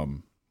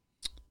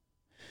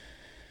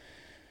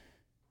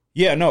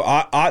 Yeah, no,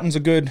 Otten's a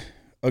good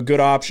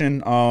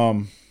option.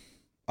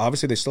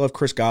 Obviously they still have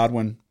Chris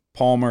Godwin.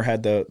 Palmer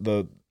had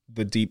the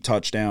deep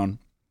touchdown.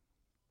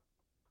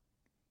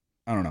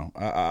 I don't know.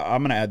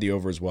 I'm going to add the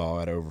over as well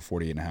at over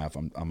 48.5.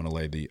 I'm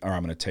going to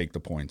I'm going to take the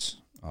points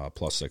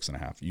plus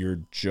 6.5. You're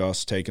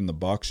just taking the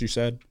Bucks, you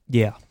said?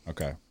 Yeah.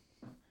 Okay.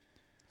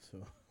 So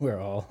we're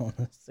all on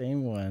the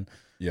same one.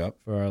 Yep.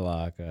 For our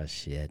lock. Oh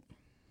shit.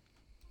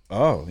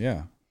 Oh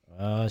yeah.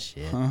 Oh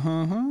shit.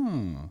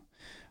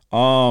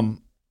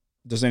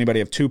 Does anybody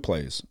have 2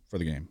 plays for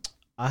the game?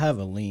 I have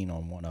a lean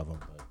on one of them.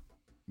 But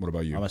what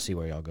about you? I'm gonna see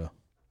where y'all go.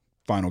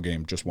 Final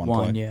game, just one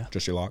play? Yeah.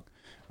 Just your lock?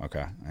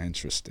 Okay.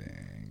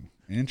 Interesting.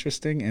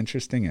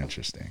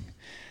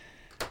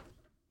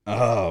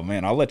 Oh,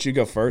 man. I'll let you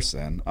go first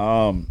then.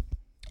 All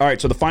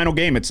right, so the final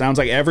game, it sounds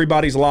like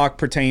everybody's lock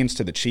pertains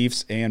to the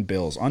Chiefs and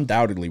Bills.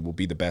 Undoubtedly will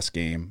be the best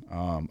game.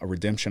 A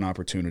redemption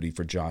opportunity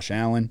for Josh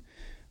Allen.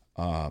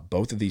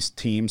 Both of these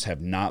teams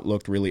have not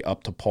looked really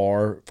up to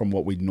par from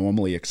what we'd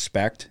normally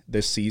expect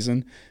this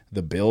season.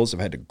 The Bills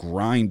have had to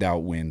grind out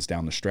wins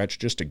down the stretch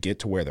just to get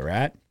to where they're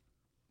at.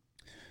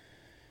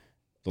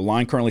 The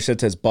line currently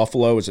sits as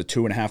Buffalo is a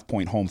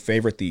 2.5-point home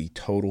favorite. The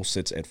total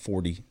sits at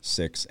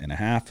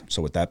 46.5.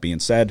 So with that being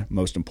said,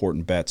 most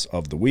important bets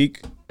of the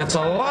week. It's a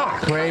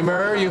lock,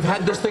 Kramer. You've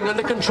had this thing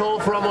under control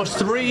for almost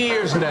 3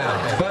 years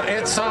now. But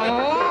it's a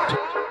lock.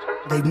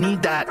 They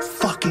need that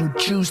fucking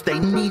juice. They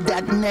need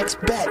that next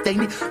bet. They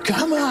need.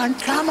 Come on.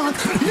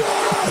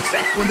 Yes!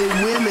 When they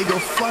win, they go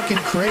fucking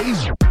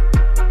crazy.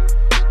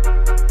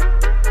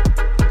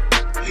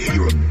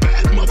 You're a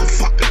bad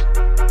motherfucker.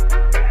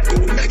 Go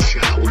in that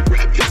shower,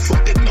 grab your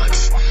fucking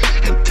nuts,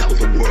 and tell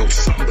the world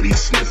somebody's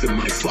sniffing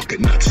my fucking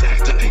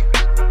nutsack today.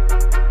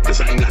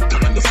 Because I ain't got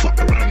time to fuck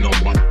around no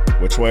more.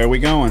 Which way are we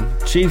going?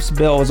 Chiefs,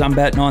 Bills. I'm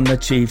betting on the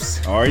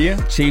Chiefs. Are you?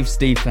 Chiefs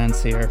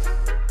defense here.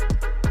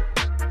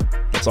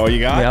 That's all you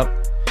got? Yep.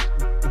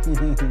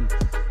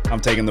 I'm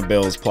taking the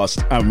Bills plus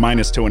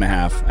minus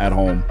 2.5 at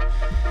home.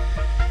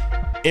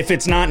 If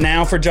it's not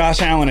now for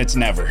Josh Allen, it's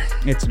never.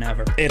 It's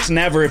never. It's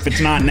never if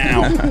it's not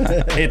now.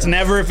 It's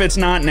never if it's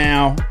not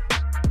now.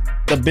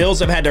 The Bills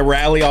have had to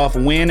rally off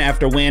win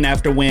after win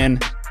after win.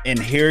 And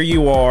here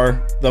you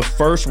are, the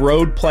first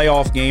road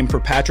playoff game for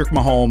Patrick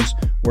Mahomes.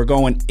 We're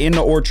going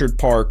into Orchard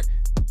Park.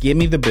 Give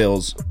me the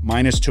Bills,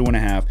 minus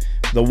 2.5.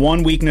 The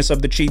one weakness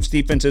of the Chiefs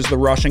defense is the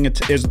rushing,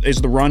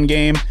 is the run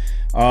game.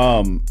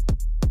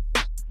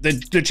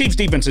 The Chiefs'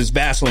 defense is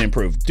vastly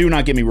improved. Do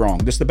not get me wrong.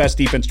 This is the best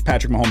defense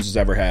Patrick Mahomes has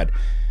ever had.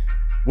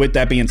 With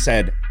that being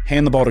said,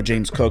 hand the ball to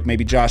James Cook.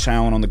 Maybe Josh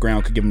Allen on the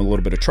ground could give him a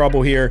little bit of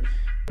trouble here.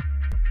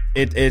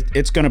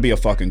 It's going to be a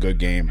fucking good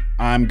game.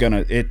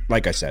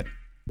 Like I said,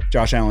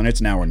 Josh Allen,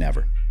 it's now or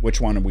never.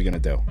 Which one are we going to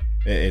do?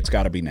 It's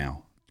got to be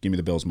now. Give me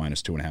the Bills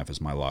minus 2.5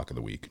 as my lock of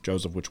the week.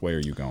 Joseph, which way are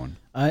you going?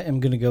 I am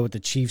going to go with the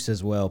Chiefs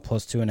as well,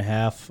 plus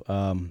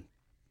 2.5.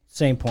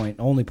 Same point.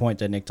 Only point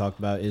that Nick talked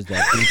about is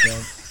that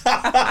defense.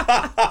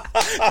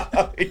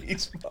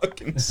 He's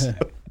fucking so...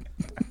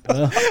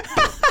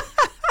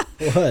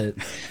 What?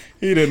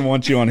 He didn't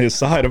want you on his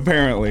side,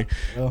 apparently.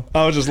 Well,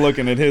 I was just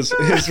looking at his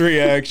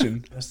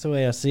reaction. that's the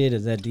way I see it,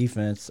 is that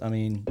defense. I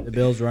mean, the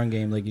Bills' run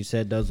game, like you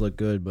said, does look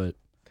good, but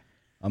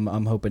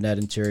I'm hoping that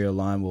interior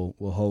line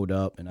will hold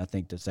up, and I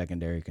think the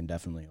secondary can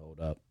definitely hold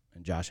up,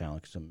 and Josh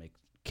Allen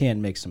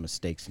can make some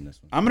mistakes in this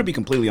one. I'm going to be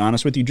completely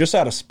honest with you. Just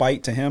out of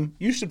spite to him,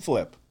 you should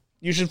flip.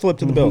 You should flip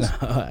to the Bills.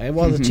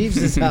 Well, the Chiefs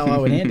is how I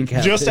would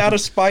handicap Just it. out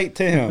of spite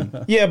to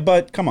him. Yeah,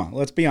 but come on,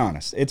 let's be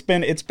honest. It's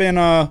been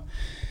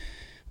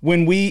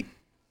when we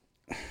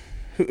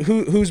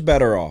who's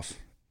better off?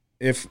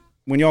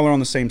 When y'all are on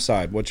the same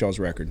side, what's y'all's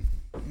record?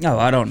 No,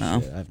 I don't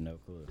know. I have no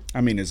clue. I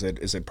mean, is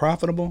it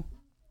profitable?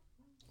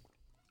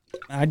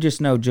 I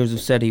just know Joseph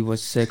said he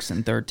was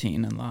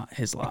 6-13 in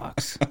his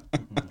locks.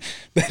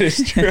 That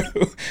is true.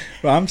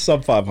 Well, I'm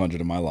sub 500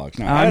 in my locks.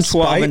 Now, I'm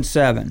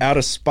 12-7. Out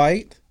of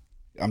spite,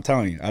 I'm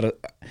telling you.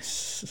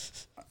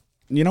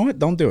 You know what?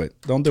 Don't do it.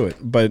 Don't do it.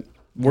 But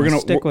we're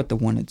gonna stick with the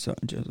winning side,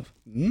 Joseph.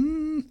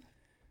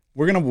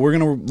 We're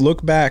gonna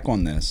look back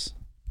on this.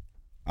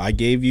 I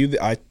gave you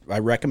I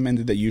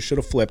recommended that you should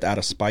have flipped out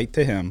of spite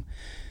to him.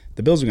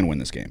 The Bills are going to win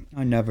this game.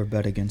 I never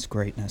bet against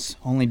greatness.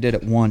 Only did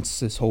it once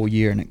this whole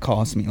year, and it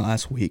cost me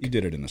last week. You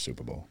did it in the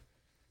Super Bowl.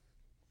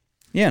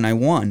 Yeah, and I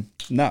won.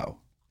 No.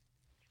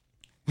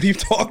 What are you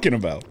talking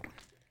about?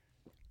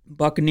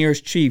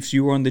 Buccaneers, Chiefs.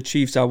 You were on the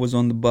Chiefs. I was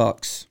on the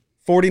Bucks.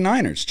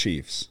 49ers,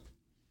 Chiefs.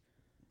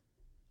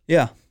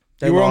 Yeah.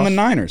 You were on the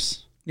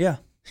Niners. Yeah.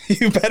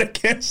 You bet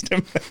against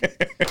them.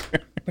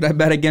 But I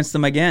bet against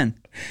them again.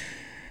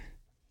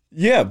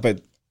 Yeah,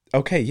 but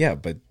okay, yeah,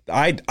 but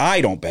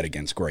I don't bet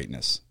against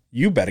greatness.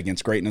 You bet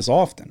against greatness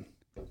often.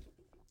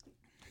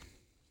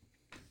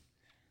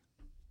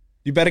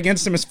 You bet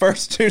against him his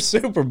first 2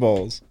 Super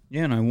Bowls.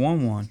 Yeah, and I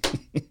won one.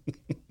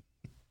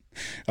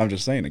 I'm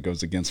just saying it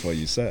goes against what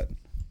you said.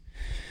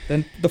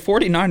 Then the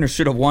 49ers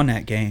should have won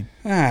that game.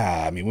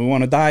 I mean, we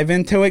want to dive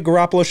into it.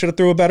 Garoppolo should have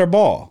threw a better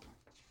ball.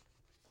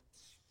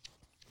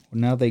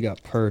 Well, now they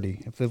got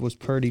Purdy. If it was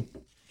Purdy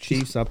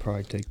Chiefs, I'd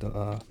probably take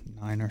the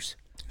Niners.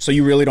 So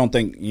you really don't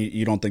think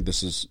you don't think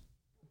this is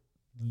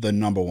the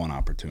number one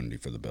opportunity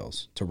for the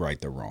Bills to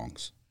right their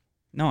wrongs?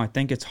 No, I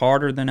think it's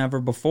harder than ever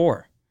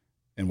before.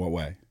 In what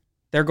way?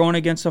 They're going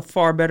against a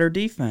far better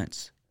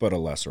defense. But a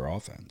lesser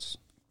offense.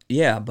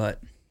 Yeah,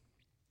 but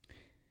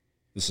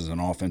this is an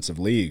offensive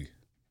league.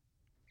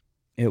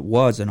 It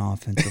was an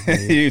offensive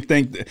league. You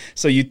think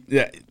so?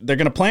 They're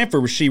going to plan for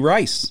Rashee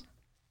Rice.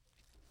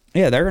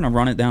 Yeah, they're going to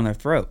run it down their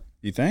throat.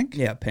 You think?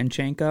 Yeah,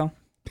 Pinchenko.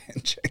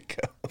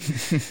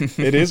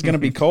 It is going to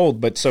be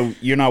cold, but so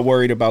you're not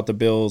worried about the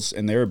Bills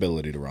and their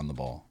ability to run the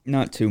ball?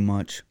 Not too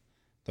much.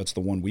 That's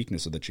the one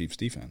weakness of the Chiefs'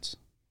 defense.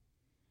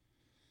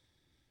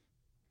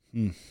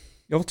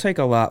 You'll take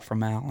a lot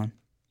from Allen.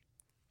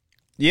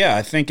 Yeah,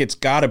 I think it's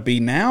got to be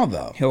now,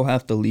 though. He'll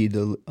have to lead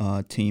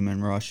the team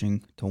in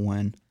rushing to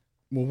win.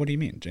 Well, what do you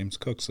mean? James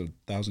Cook's a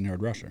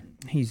 1,000-yard rusher.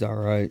 He's all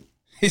right.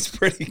 He's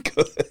pretty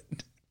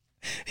good.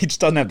 He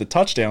just doesn't have the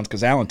touchdowns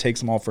because Allen takes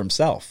them all for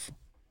himself.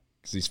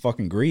 Because he's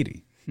fucking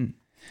greedy.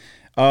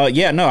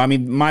 Yeah, no, I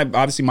mean,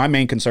 obviously my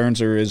main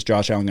concerns is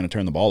Josh Allen going to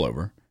turn the ball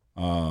over.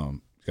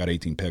 He's got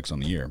 18 picks on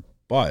the year.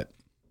 But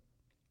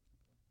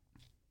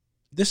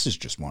this is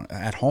just one.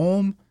 At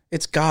home,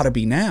 it's got to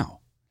be now.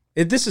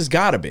 This has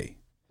got to be.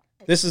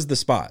 This is the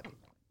spot.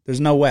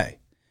 There's no way.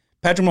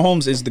 Patrick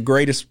Mahomes is the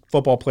greatest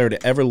football player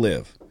to ever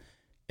live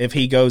if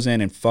he goes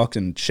in and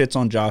fucking shits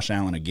on Josh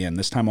Allen again,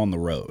 this time on the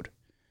road.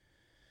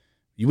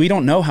 We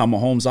don't know how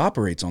Mahomes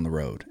operates on the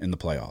road in the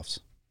playoffs.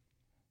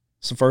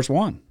 It's the first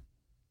one.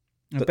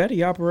 I bet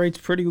he operates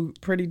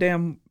pretty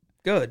damn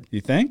good. You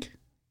think?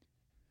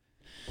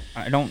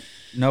 I don't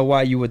know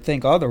why you would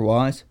think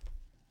otherwise.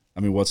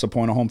 I mean, what's the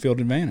point of home field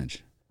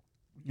advantage?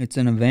 It's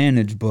an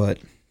advantage, but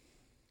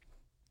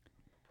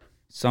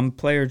some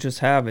players just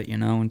have it,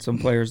 and some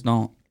players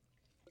don't.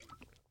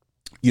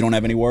 You don't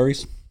have any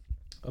worries?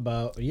 I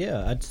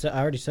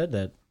already said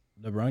that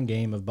the run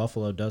game of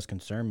Buffalo does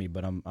concern me,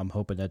 but I'm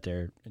hoping that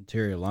their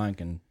interior line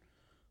can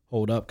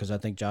hold up because I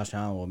think Josh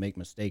Allen will make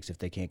mistakes if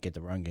they can't get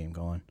the run game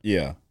going.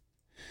 Yeah.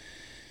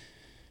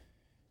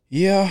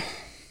 Yeah.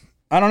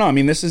 I don't know. I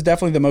mean, this is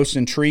definitely the most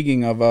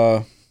intriguing of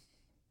all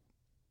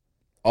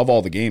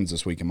the games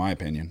this week, in my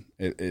opinion.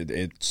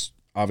 It's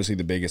obviously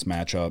the biggest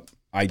matchup.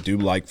 I do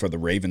like, for the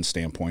Ravens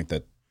standpoint,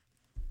 that,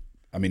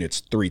 I mean,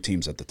 it's 3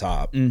 teams at the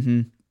top.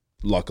 Mm-hmm.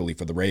 Luckily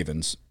for the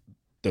Ravens,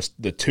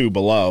 the 2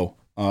 below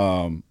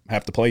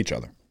have to play each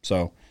other.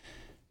 So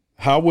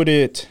how would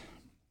it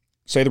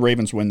say the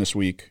Ravens win this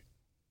week.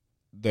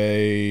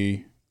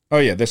 I'm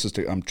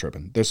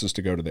tripping. This is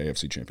to go to the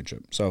AFC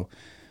Championship. So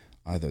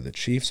either the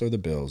Chiefs or the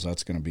Bills.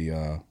 That's going to be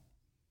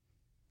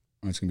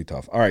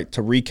tough. All right,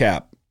 to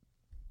recap,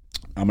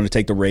 I'm going to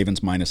take the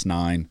Ravens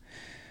 -9.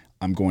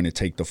 I'm going to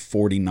take the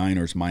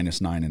 49ers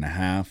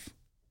 -9.5.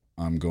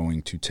 I'm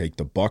going to take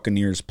the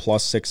Buccaneers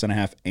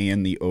 +6.5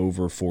 and the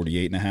over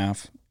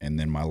 48.5. And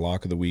then my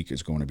lock of the week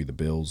is going to be the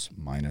Bills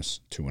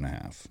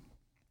 -2.5.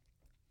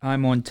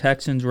 I'm on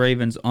Texans,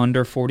 Ravens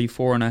under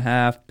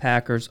 44.5,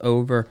 Packers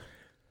over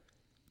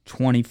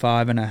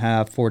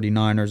 25.5,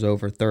 49ers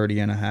over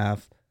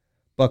 30.5,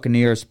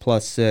 Buccaneers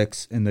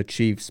 +6, and the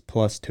Chiefs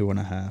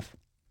 +2.5.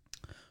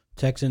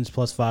 Texans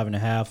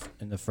 +5.5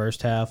 in the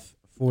first half.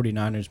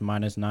 49ers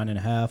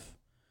 -9.5.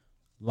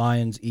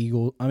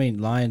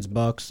 Lions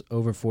Bucks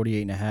over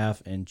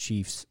 48.5, and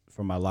Chiefs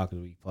for my lock of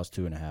the week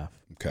 +2.5.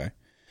 Okay.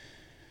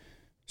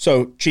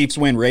 So Chiefs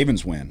win,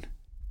 Ravens win.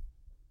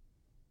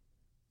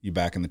 You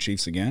backing the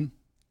Chiefs again?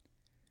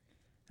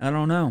 I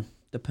don't know.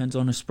 Depends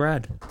on the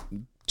spread.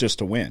 Just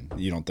to win.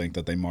 You don't think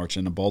that they march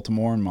into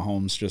Baltimore and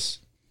Mahomes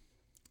just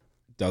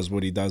does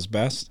what he does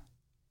best?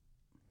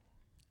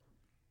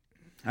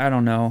 I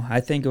don't know. I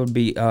think it'll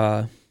be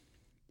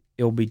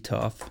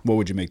tough. What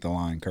would you make the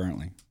line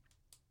currently?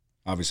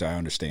 Obviously, I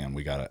understand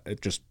we got to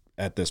just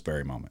at this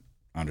very moment.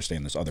 I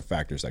understand there's other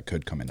factors that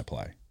could come into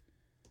play.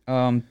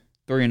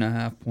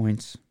 3.5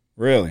 points.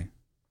 Really?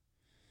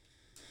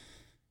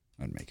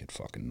 I'd make it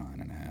fucking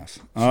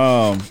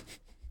 9.5.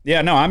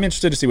 Yeah, no, I'm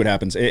interested to see what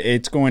happens.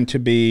 It's going to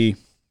be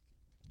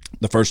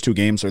the first two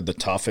games are the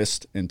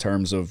toughest in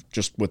terms of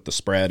just with the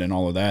spread and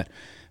all of that.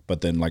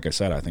 But then, like I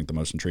said, I think the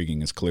most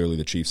intriguing is clearly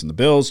the Chiefs and the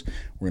Bills.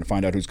 We're going to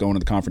find out who's going to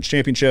the conference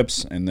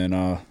championships, and then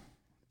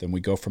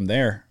we go from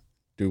there.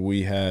 Do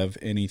we have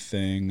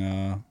anything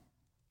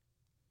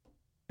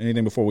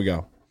before we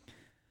go?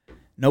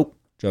 Nope.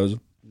 Joseph?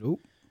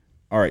 Nope.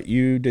 All right,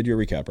 you did your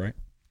recap, right?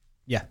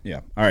 Yeah.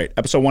 Yeah. All right,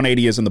 episode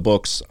 180 is in the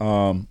books.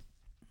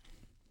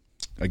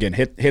 Again,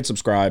 hit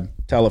subscribe,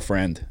 tell a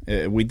friend.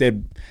 We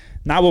did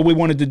not what we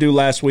wanted to do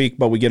last week,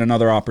 but we get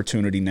another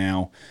opportunity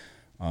now.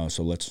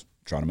 So let's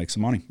try to make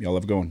some money. Y'all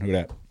have a good one. Who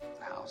dat?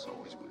 The house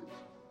always wins.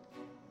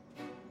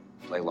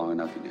 Play long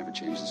enough, you never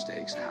change the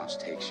stakes. The house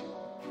takes you.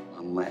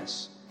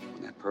 Unless,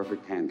 when that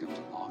perfect hand comes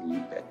along, you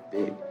bet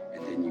big,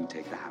 and then you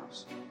take the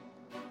house.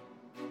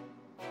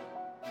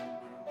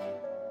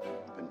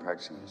 I've been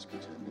practicing this,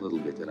 a little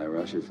bit. Did I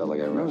rush it? Felt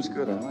like I rushed. That was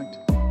good. I liked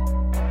it.